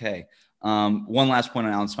be okay. One last point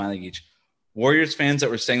on Alan Smiley-Geach. Warriors fans that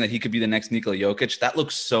were saying that he could be the next Nikola Jokic, that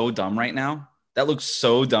looks so dumb right now.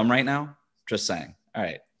 Just saying. All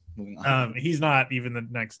right. Moving on. He's not even the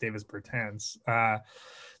next Davis Bertans.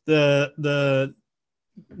 The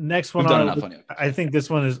next one, I think this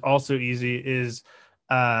one is also easy, is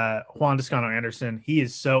Juan Toscano-Anderson. He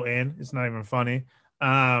is so in. It's not even funny.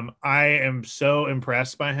 I am so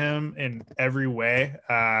impressed by him in every way.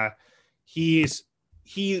 He's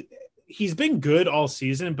been good all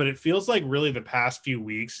season, but it feels like really the past few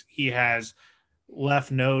weeks he has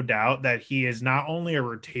left no doubt that he is not only a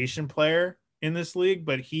rotation player in this league,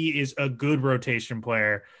 but he is a good rotation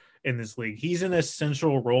player in this league. He's an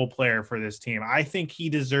essential role player for this team. I think he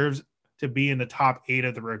deserves to be in the top 8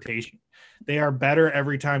 of the rotation. They are better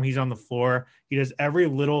every time he's on the floor. He does every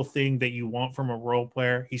little thing that you want from a role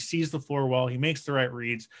player. He sees the floor well. He makes the right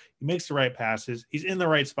reads. He makes the right passes. He's in the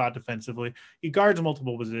right spot defensively. He guards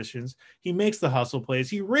multiple positions. He makes the hustle plays.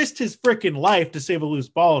 He risked his freaking life to save a loose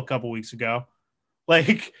ball a couple weeks ago.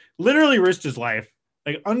 Like, literally risked his life.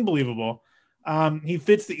 Like, unbelievable. He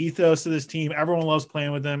fits the ethos of this team. Everyone loves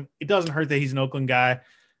playing with him. It doesn't hurt that he's an Oakland guy.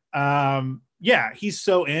 Yeah, he's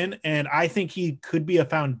so in, and I think he could be a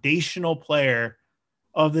foundational player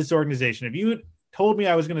of this organization. If you told me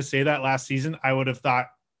I was going to say that last season, I would have thought,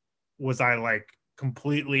 was I like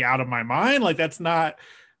completely out of my mind? Like, that's not,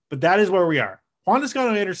 but that is where we are. Juan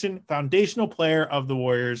Toscano-Anderson, foundational player of the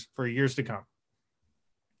Warriors for years to come.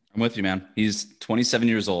 I'm with you, man. He's 27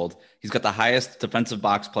 years old. He's got the highest defensive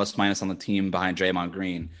box plus minus on the team behind Draymond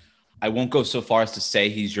Green. I won't go so far as to say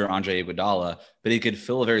he's your Andre Iguodala, but he could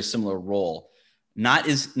fill a very similar role. Not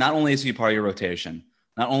only is he part of your rotation,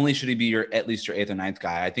 not only should he be at least your 8th or 9th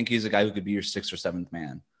guy, I think he's a guy who could be your 6th or 7th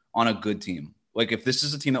man on a good team. Like, if this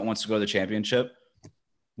is a team that wants to go to the championship,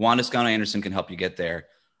 Juan Toscano-Anderson can help you get there.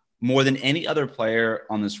 More than any other player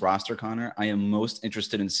on this roster, Connor, I am most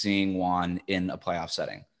interested in seeing Juan in a playoff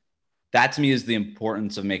setting. That to me is the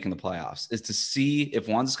importance of making the playoffs, is to see if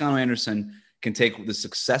Juan Toscano-Anderson can take the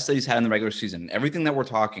success that he's had in the regular season, everything that we're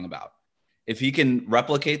talking about. If he can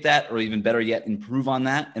replicate that, or even better yet, improve on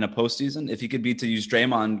that in a postseason, if he could be, to use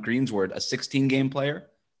Draymond Green's word, a 16-game player,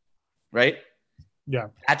 right? Yeah.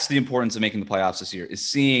 That's the importance of making the playoffs this year, is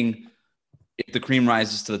seeing if the cream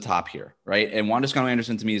rises to the top here, right? And Juan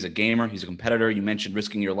Toscano-Anderson, to me, is a gamer. He's a competitor. You mentioned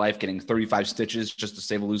risking your life, getting 35 stitches just to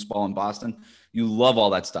save a loose ball in Boston. You love all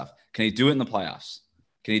that stuff. Can he do it in the playoffs?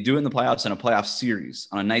 Can he do it in the playoffs, in a playoff series,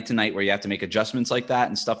 on a night-to-night where you have to make adjustments like that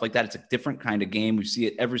and stuff like that? It's a different kind of game. We see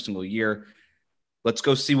it every single year. Let's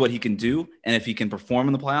go see what he can do. And if he can perform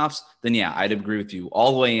in the playoffs, then yeah, I'd agree with you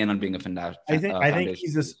all the way in on being a I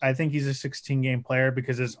think he's a 16 game player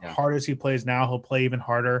because as hard as he plays now, he'll play even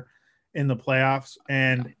harder in the playoffs.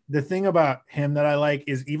 And the thing about him that I like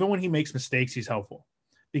is even when he makes mistakes, he's helpful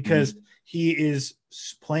because he is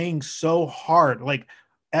playing so hard. Like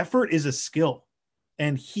effort is a skill,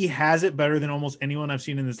 and he has it better than almost anyone I've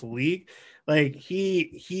seen in this league. Like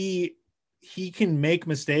he can make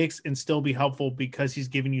mistakes and still be helpful because he's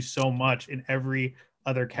giving you so much in every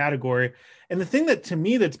other category. And the thing that to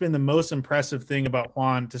me that's been the most impressive thing about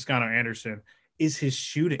Juan Toscano Anderson is his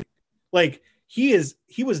shooting. Like he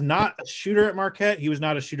was not a shooter at Marquette. He was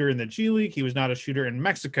not a shooter in the G League. He was not a shooter in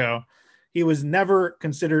Mexico. He was never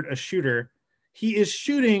considered a shooter. He is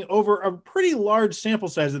shooting over a pretty large sample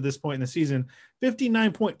size at this point in the season,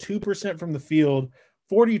 59.2% from the field,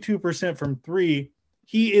 42% from three.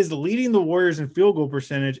 He is leading the Warriors in field goal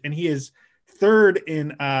percentage, and he is third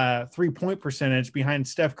in 3-point percentage behind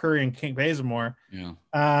Steph Curry and Kent Bazemore. Yeah.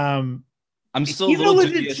 I'm still he's a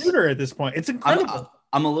legit dubious. Shooter at this point. It's incredible.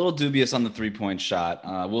 I'm a little dubious on the 3-point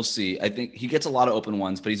shot. We'll see. I think he gets a lot of open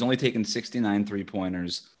ones, but he's only taken 69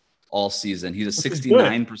 3-pointers all season. He's a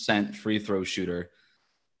 69% free throw shooter.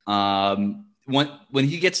 When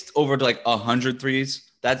he gets over to like 100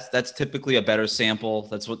 threes, that's typically a better sample.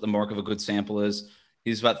 That's what the mark of a good sample is.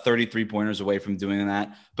 He's about 33 pointers away from doing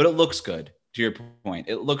that, but it looks good. To your point,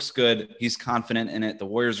 it looks good. He's confident in it. The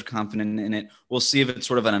Warriors are confident in it. We'll see if it's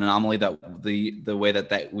sort of an anomaly that the way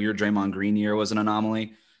that weird Draymond Green year was an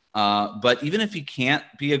anomaly. But even if he can't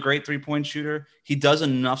be a great 3-point shooter, he does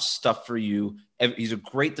enough stuff for you. He's a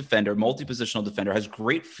great defender, multi-positional defender, has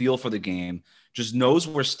great feel for the game, just knows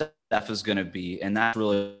where Steph is going to be. And that's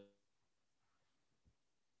really,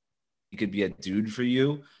 he could be a dude for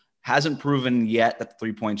you. Hasn't proven yet that the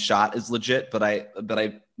 3-point shot is legit, but I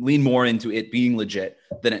lean more into it being legit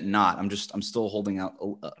than it not. I'm still holding out.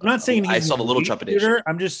 I'm not saying I still have a little trepidation. Shooter.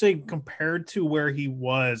 I'm just saying compared to where he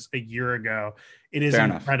was a year ago, it is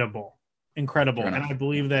incredible. Incredible. And I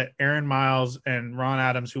believe that Aaron Miles and Ron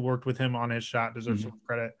Adams, who worked with him on his shot, deserve some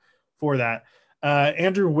credit for that.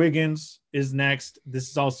 Andrew Wiggins is next.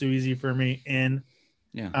 This is also easy for me.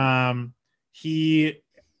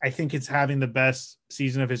 I think it's having the best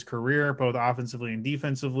season of his career, both offensively and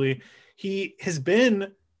defensively. He has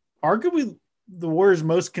been arguably the Warriors'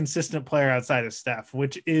 most consistent player outside of Steph,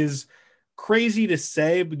 which is crazy to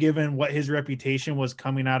say given what his reputation was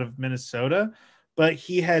coming out of Minnesota. But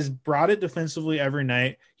he has brought it defensively every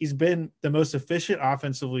night. He's been the most efficient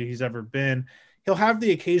offensively he's ever been. He'll have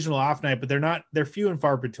the occasional off night, but they're few and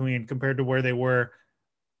far between compared to where they were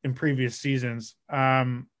in previous seasons.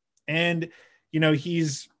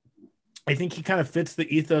 I think he kind of fits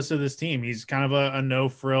the ethos of this team. He's kind of a no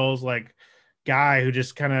frills like guy who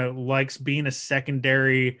just kind of likes being a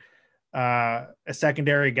secondary guy.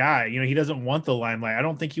 He doesn't want the limelight. I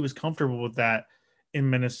don't think he was comfortable with that in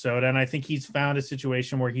Minnesota. And I think he's found a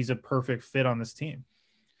situation where he's a perfect fit on this team.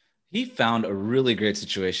 He found a really great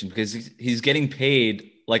situation because he's getting paid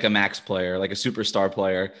like a max player, like a superstar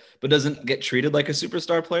player, but doesn't get treated like a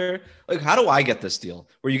superstar player. Like, how do I get this deal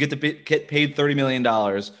where you get to get paid $30 million,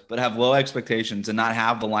 but have low expectations and not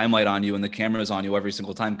have the limelight on you and the cameras on you every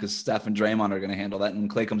single time because Steph and Draymond are going to handle that. And when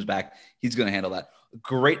Klay comes back, he's going to handle that.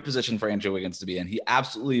 Great position for Andrew Wiggins to be in. He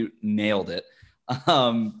absolutely nailed it.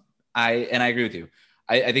 I agree with you.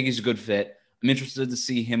 I think he's a good fit. I'm interested to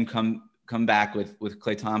see him come back with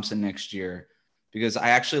Klay Thompson next year because I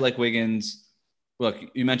actually like Wiggins. Look,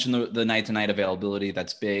 you mentioned the night-to-night availability.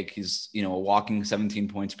 That's big. He's, a walking 17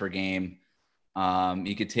 points per game.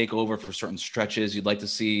 He could take over for certain stretches. You'd like to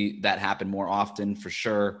see that happen more often for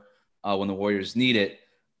sure when the Warriors need it.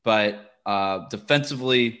 But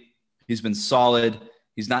defensively, he's been solid.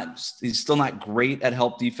 He's still not great at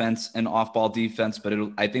help defense and off-ball defense, but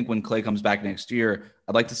I think when Klay comes back next year,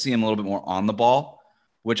 I'd like to see him a little bit more on the ball,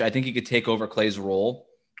 which I think he could take over Klay's role,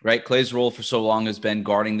 right? Klay's role for so long has been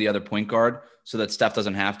guarding the other point guard so that Steph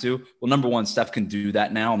doesn't have to. Well, number one, Steph can do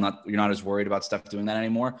that now. You're not as worried about Steph doing that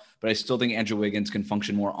anymore, but I still think Andrew Wiggins can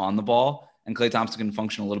function more on the ball and Klay Thompson can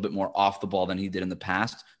function a little bit more off the ball than he did in the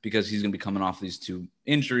past because he's going to be coming off these two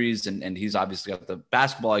injuries and he's obviously got the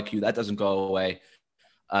basketball IQ. That doesn't go away.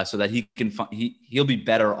 So that he'll be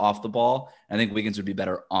better off the ball. I think Wiggins would be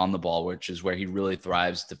better on the ball, which is where he really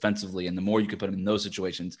thrives defensively. And the more you can put him in those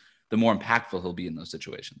situations, the more impactful he'll be in those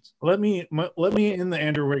situations. Let me in the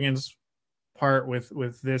Andrew Wiggins part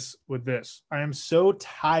with this. I am so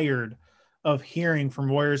tired of hearing from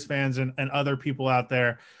Warriors fans and other people out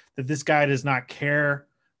there that this guy does not care,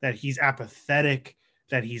 that he's apathetic,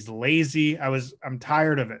 that he's lazy. I'm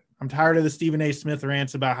tired of it. I'm tired of the Stephen A. Smith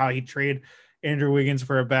rants about how Andrew Wiggins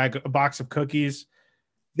for a box of cookies.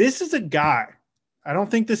 This is a guy. I don't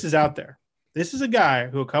think this is out there. This is a guy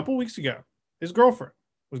who a couple weeks ago, his girlfriend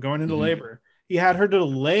was going into labor. He had her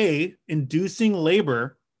delay inducing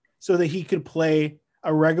labor so that he could play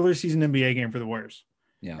a regular season NBA game for the Warriors.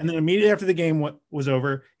 Yeah. And then immediately after the game was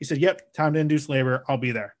over, he said, "Yep, time to induce labor. I'll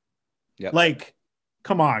be there." Yep. Like,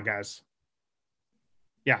 come on, guys.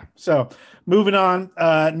 Yeah. So moving on.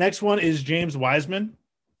 Next one is James Wiseman.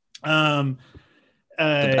 The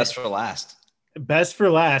best for last. Best for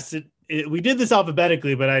last. We did this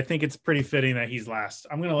alphabetically, but I think it's pretty fitting that he's last.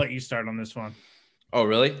 I'm going to let you start on this one. Oh,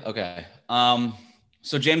 really? Okay.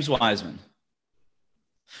 So James Wiseman.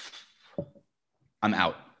 I'm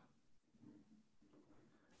out.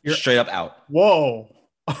 You're straight up out. Whoa.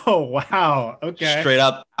 Oh, wow. Okay. Straight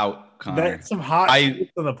up out, Connor. That's some hot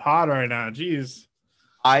on the pod right now. Jeez.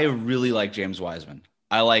 I really like James Wiseman.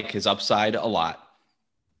 I like his upside a lot.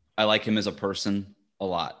 I like him as a person a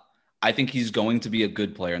lot. I think he's going to be a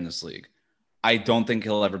good player in this league. I don't think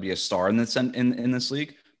he'll ever be a star in this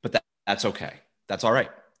league, but that's okay. That's all right.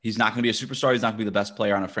 He's not going to be a superstar. He's not going to be the best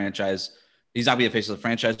player on a franchise. He's not going to be the face of the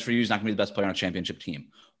franchise for you. He's not going to be the best player on a championship team.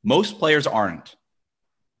 Most players aren't.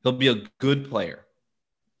 He'll be a good player.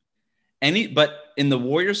 But in the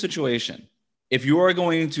Warrior situation, if you are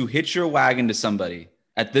going to hitch your wagon to somebody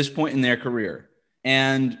at this point in their career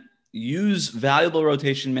and use valuable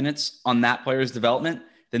rotation minutes on that player's development,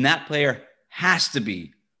 then that player has to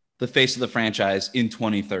be the face of the franchise in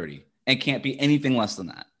 2030 and can't be anything less than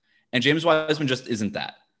that. And James Wiseman just isn't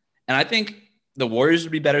that. And I think the Warriors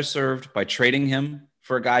would be better served by trading him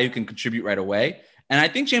for a guy who can contribute right away. And I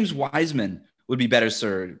think James Wiseman would be better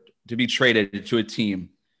served to be traded to a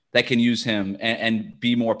team that can use him and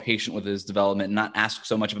be more patient with his development and not ask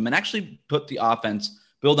so much of him and actually build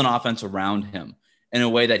an offense around him in a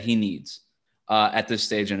way that he needs at this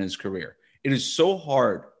stage in his career. It is so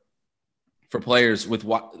hard for players with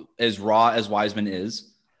as raw as Wiseman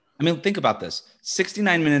is. I mean, think about this.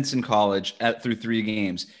 69 minutes in college through 3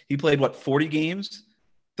 games. He played, 40 games?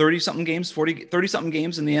 30-something games? 30-something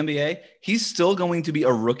games in the NBA? He's still going to be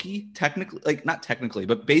a rookie, not technically,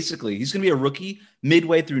 but basically, he's going to be a rookie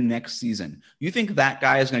midway through next season. You think that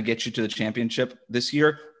guy is going to get you to the championship this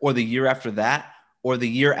year or the year after that or the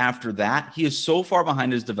year after that? He is so far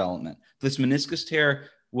behind his development. This meniscus tear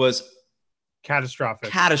was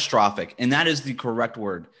catastrophic. And that is the correct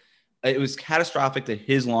word. It was catastrophic to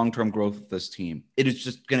his long-term growth with this team. It is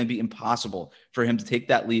just going to be impossible for him to take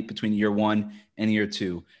that leap between year 1 and year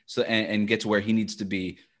 2 and get to where he needs to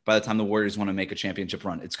be by the time the Warriors want to make a championship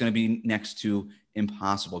run. It's going to be next to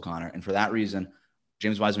impossible, Connor. And for that reason,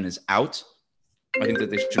 James Wiseman is out. I think that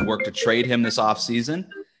they should work to trade him this offseason.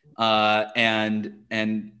 And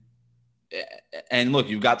look,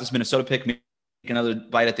 you've got this Minnesota pick, make another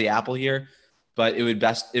bite at the apple here. But it would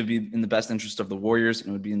be in the best interest of the Warriors, and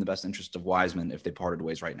it would be in the best interest of Wiseman if they parted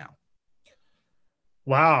ways right now.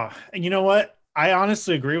 Wow. And you know what? I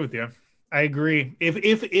honestly agree with you. I agree.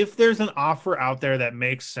 If there's an offer out there that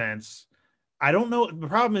makes sense, I don't know. The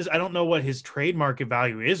problem is I don't know what his trade market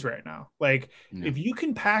value is right now. If you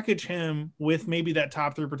can package him with maybe that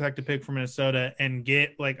top 3 protected pick from Minnesota and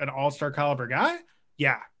get an all-star caliber guy,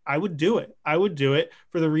 yeah, I would do it. I would do it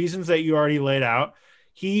for the reasons that you already laid out.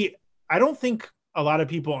 I don't think a lot of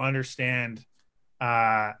people understand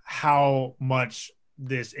how much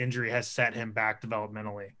this injury has set him back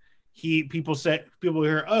developmentally. People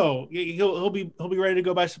hear, oh, he'll be ready to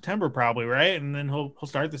go by September probably, right? And then he'll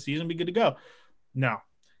start the season, be good to go. No,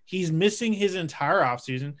 he's missing his entire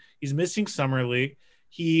offseason. He's missing summer league.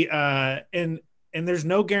 And there's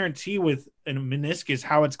no guarantee with a meniscus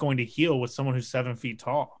how it's going to heal with someone who's 7 feet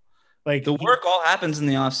tall. The work all happens in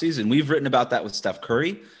the offseason. We've written about that with Steph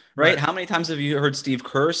Curry. Right? How many times have you heard Steve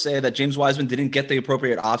Kerr say that James Wiseman didn't get the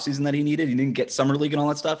appropriate offseason that he needed? He didn't get summer league and all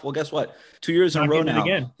that stuff. Well, guess what? 2 years in a row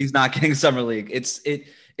now, he's not getting summer league.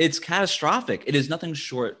 It's catastrophic. It is nothing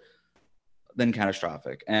short than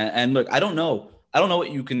catastrophic. And look, I don't know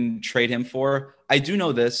what you can trade him for. I do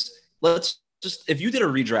know this. If you did a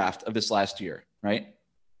redraft of this last year, right?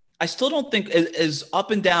 I still don't think as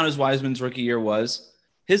up and down as Wiseman's rookie year was,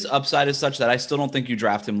 his upside is such that I still don't think you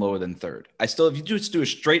draft him lower than 3rd. If you just do a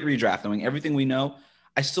straight redraft, knowing everything we know,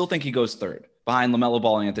 I still think he goes 3rd behind LaMelo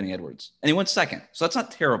Ball and Anthony Edwards. And he went 2nd. So that's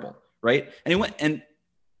not terrible, right? And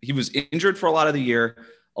he was injured for a lot of the year,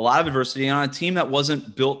 a lot of adversity, and on a team that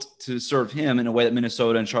wasn't built to serve him in a way that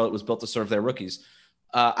Minnesota and Charlotte was built to serve their rookies.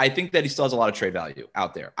 I think that he still has a lot of trade value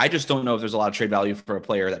out there. I just don't know if there's a lot of trade value for a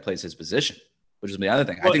player that plays his position, which is the other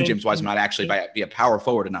thing. I think James Wiseman might actually be a power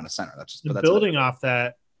forward and not a center. That's building off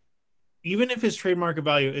that. Even if his trade market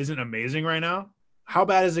value isn't amazing right now, how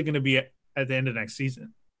bad is it going to be at the end of next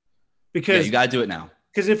season. Yeah, you got to do it now.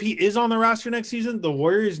 Because if he is on the roster next season, the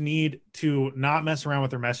Warriors need to not mess around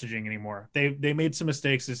with their messaging anymore. They made some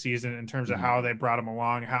mistakes this season in terms of how they brought him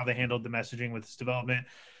along, how they handled the messaging with his development.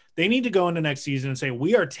 They need to go into next season and say,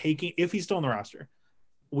 we are taking, if he's still on the roster,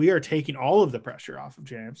 we are taking all of the pressure off of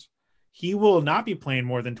James. He will not be playing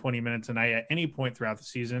more than 20 minutes a night at any point throughout the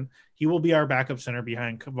season. He will be our backup center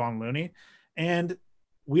behind Kevon Looney. And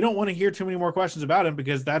we don't want to hear too many more questions about him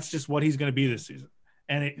because that's just what he's going to be this season.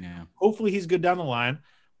 And hopefully he's good down the line,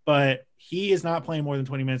 but he is not playing more than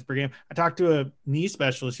 20 minutes per game. I talked to a knee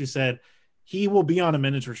specialist who said he will be on a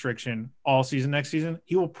minutes restriction all season next season.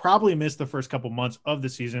 He will probably miss the first couple months of the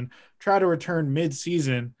season, try to return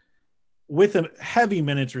mid-season with a heavy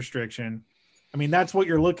minutes restriction. I mean, that's what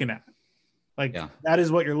you're looking at. That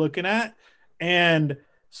is what you're looking at. And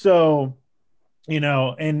so,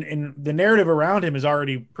 and the narrative around him is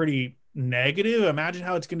already pretty negative. Imagine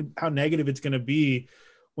how negative it's going to be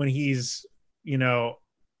when he's,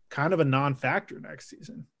 kind of a non-factor next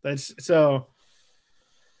season. That's so,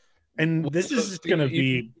 and this is just going to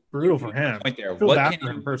be brutal for him. I feel bad for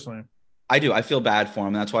him personally. I do. I feel bad for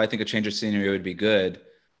him. That's why I think a change of scenery would be good,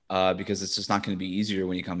 because it's just not going to be easier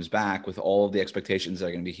when he comes back with all of the expectations that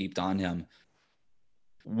are going to be heaped on him.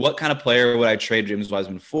 What kind of player would I trade James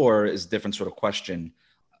Wiseman for is a different sort of question.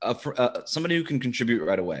 Somebody who can contribute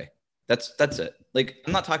right away. That's it.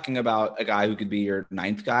 I'm not talking about a guy who could be your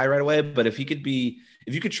ninth guy right away, but if you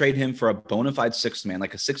could trade him for a bona fide sixth man,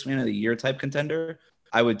 like a sixth man of the year type contender,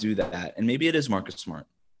 I would do that. And maybe it is Marcus Smart.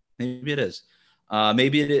 Maybe it is.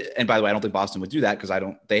 Maybe it is. And by the way, I don't think Boston would do that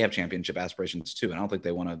because they have championship aspirations too. And I don't think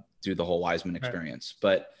they want to do the whole Wiseman experience,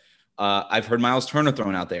 but I've heard Miles Turner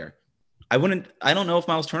thrown out there. I don't know if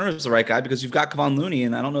Miles Turner is the right guy because you've got Kevon Looney,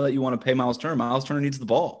 and I don't know that you want to pay Miles Turner. Miles Turner needs the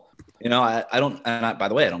ball. By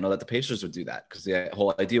the way, I don't know that the Pacers would do that because the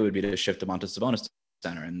whole idea would be to shift Domantas Sabonis to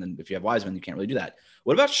center. And then if you have Wiseman, you can't really do that.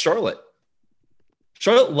 What about Charlotte?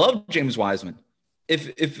 Charlotte loved James Wiseman.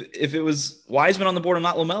 If it was Wiseman on the board and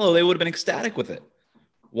not LaMelo, they would have been ecstatic with it.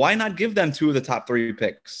 Why not give them two of the top 3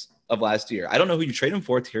 picks of last year? I don't know who you trade him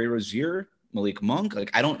for. Terry Rozier, Malik Monk.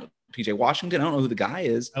 PJ Washington. I don't know who the guy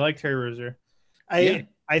is. I like Terry Rozier. I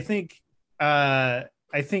think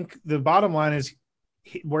the bottom line is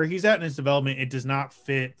where he's at in his development, it does not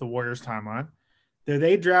fit the Warriors timeline.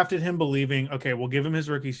 They drafted him believing, okay, we'll give him his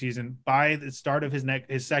rookie season. By the start of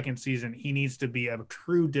his second season, he needs to be a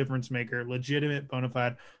true difference maker, legitimate, bona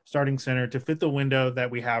fide starting center to fit the window that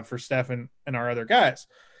we have for Steph and our other guys.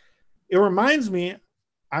 It reminds me,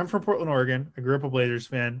 I'm from Portland, Oregon. I grew up a Blazers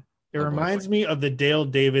fan. It reminds me of the Dale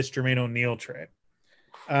Davis, Jermaine O'Neal trade.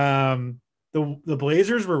 The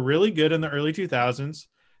Blazers were really good in the early 2000s.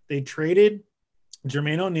 They traded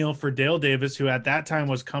Jermaine O'Neal for Dale Davis, who at that time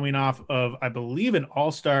was coming off of, I believe, an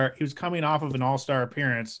all-star. He was coming off of an all-star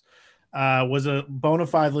appearance, was a bona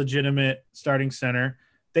fide, legitimate starting center.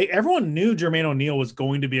 Everyone knew Jermaine O'Neal was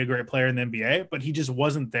going to be a great player in the NBA, but he just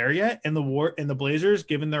wasn't there yet. And the Blazers,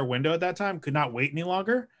 given their window at that time, could not wait any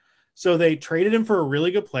longer. So they traded him for a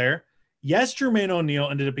really good player. Yes, Jermaine O'Neal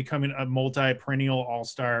ended up becoming a multi-perennial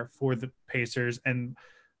all-star for the Pacers. And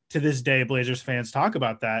to this day, Blazers fans talk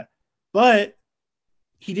about that. But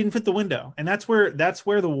he didn't fit the window. And that's where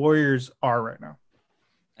the Warriors are right now.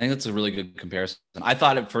 I think that's a really good comparison. I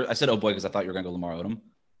said, oh boy, because I thought you were going to go Lamar Odom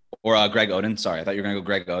or Greg Oden. Sorry, I thought you were going to go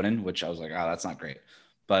Greg Oden, which I was like, oh, that's not great.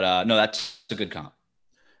 But no, that's a good comp.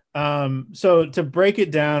 So to break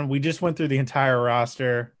it down, we just went through the entire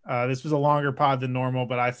roster. This was a longer pod than normal,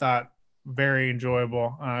 but I thought very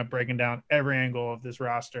enjoyable breaking down every angle of this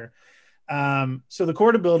roster. So the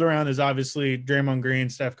core to build around is obviously Draymond Green,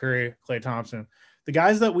 Steph Curry, Klay Thompson. The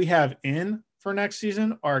guys that we have in for next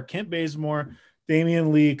season are Kent Bazemore,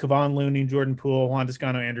 Damian Lee, Kevon Looney, Jordan Poole, Juan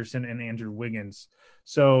Toscano-Anderson, and Andrew Wiggins.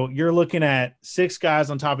 So you're looking at 6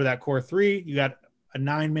 guys on top of that core 3. You got a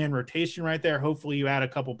 9-man rotation right there. Hopefully you add a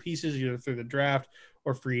couple pieces either through the draft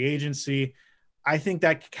or free agency. I think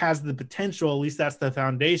that has the potential, at least that's the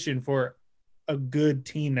foundation for a good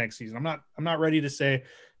team next season. I'm not ready to say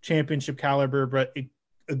championship caliber, but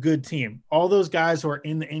a good team. All those guys who are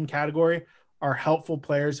in the in category are helpful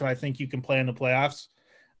players who I think you can play in the playoffs.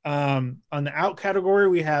 On the out category,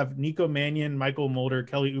 we have Nico Mannion, Michael Mulder,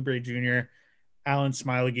 Kelly Oubre Jr., Alan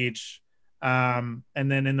Smilagich. And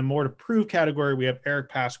then in the more to prove category, we have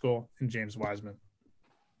Eric Paschall and James Wiseman.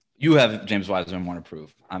 You have James Wiseman more to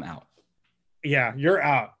prove. I'm out. Yeah, you're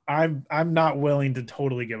out. I'm not willing to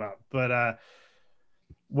totally give up. But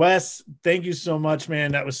Wes, thank you so much,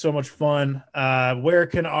 man. That was so much fun. Where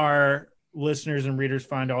can our listeners and readers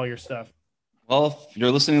find all your stuff? Well, if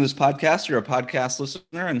you're listening to this podcast, you're a podcast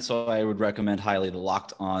listener, and so I would recommend highly the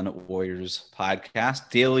Locked On Warriors podcast.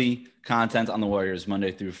 Daily content on the Warriors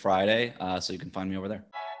Monday through Friday, so you can find me over there.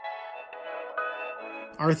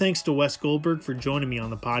 Our thanks to Wes Goldberg for joining me on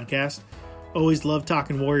the podcast. Always love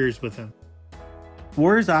talking Warriors with him.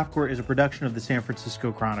 Warriors Off Court is a production of the San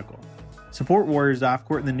Francisco Chronicle. Support Warriors Off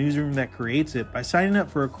Court in the newsroom that creates it by signing up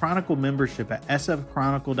for a Chronicle membership at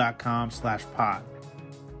sfchronicle.com/pod.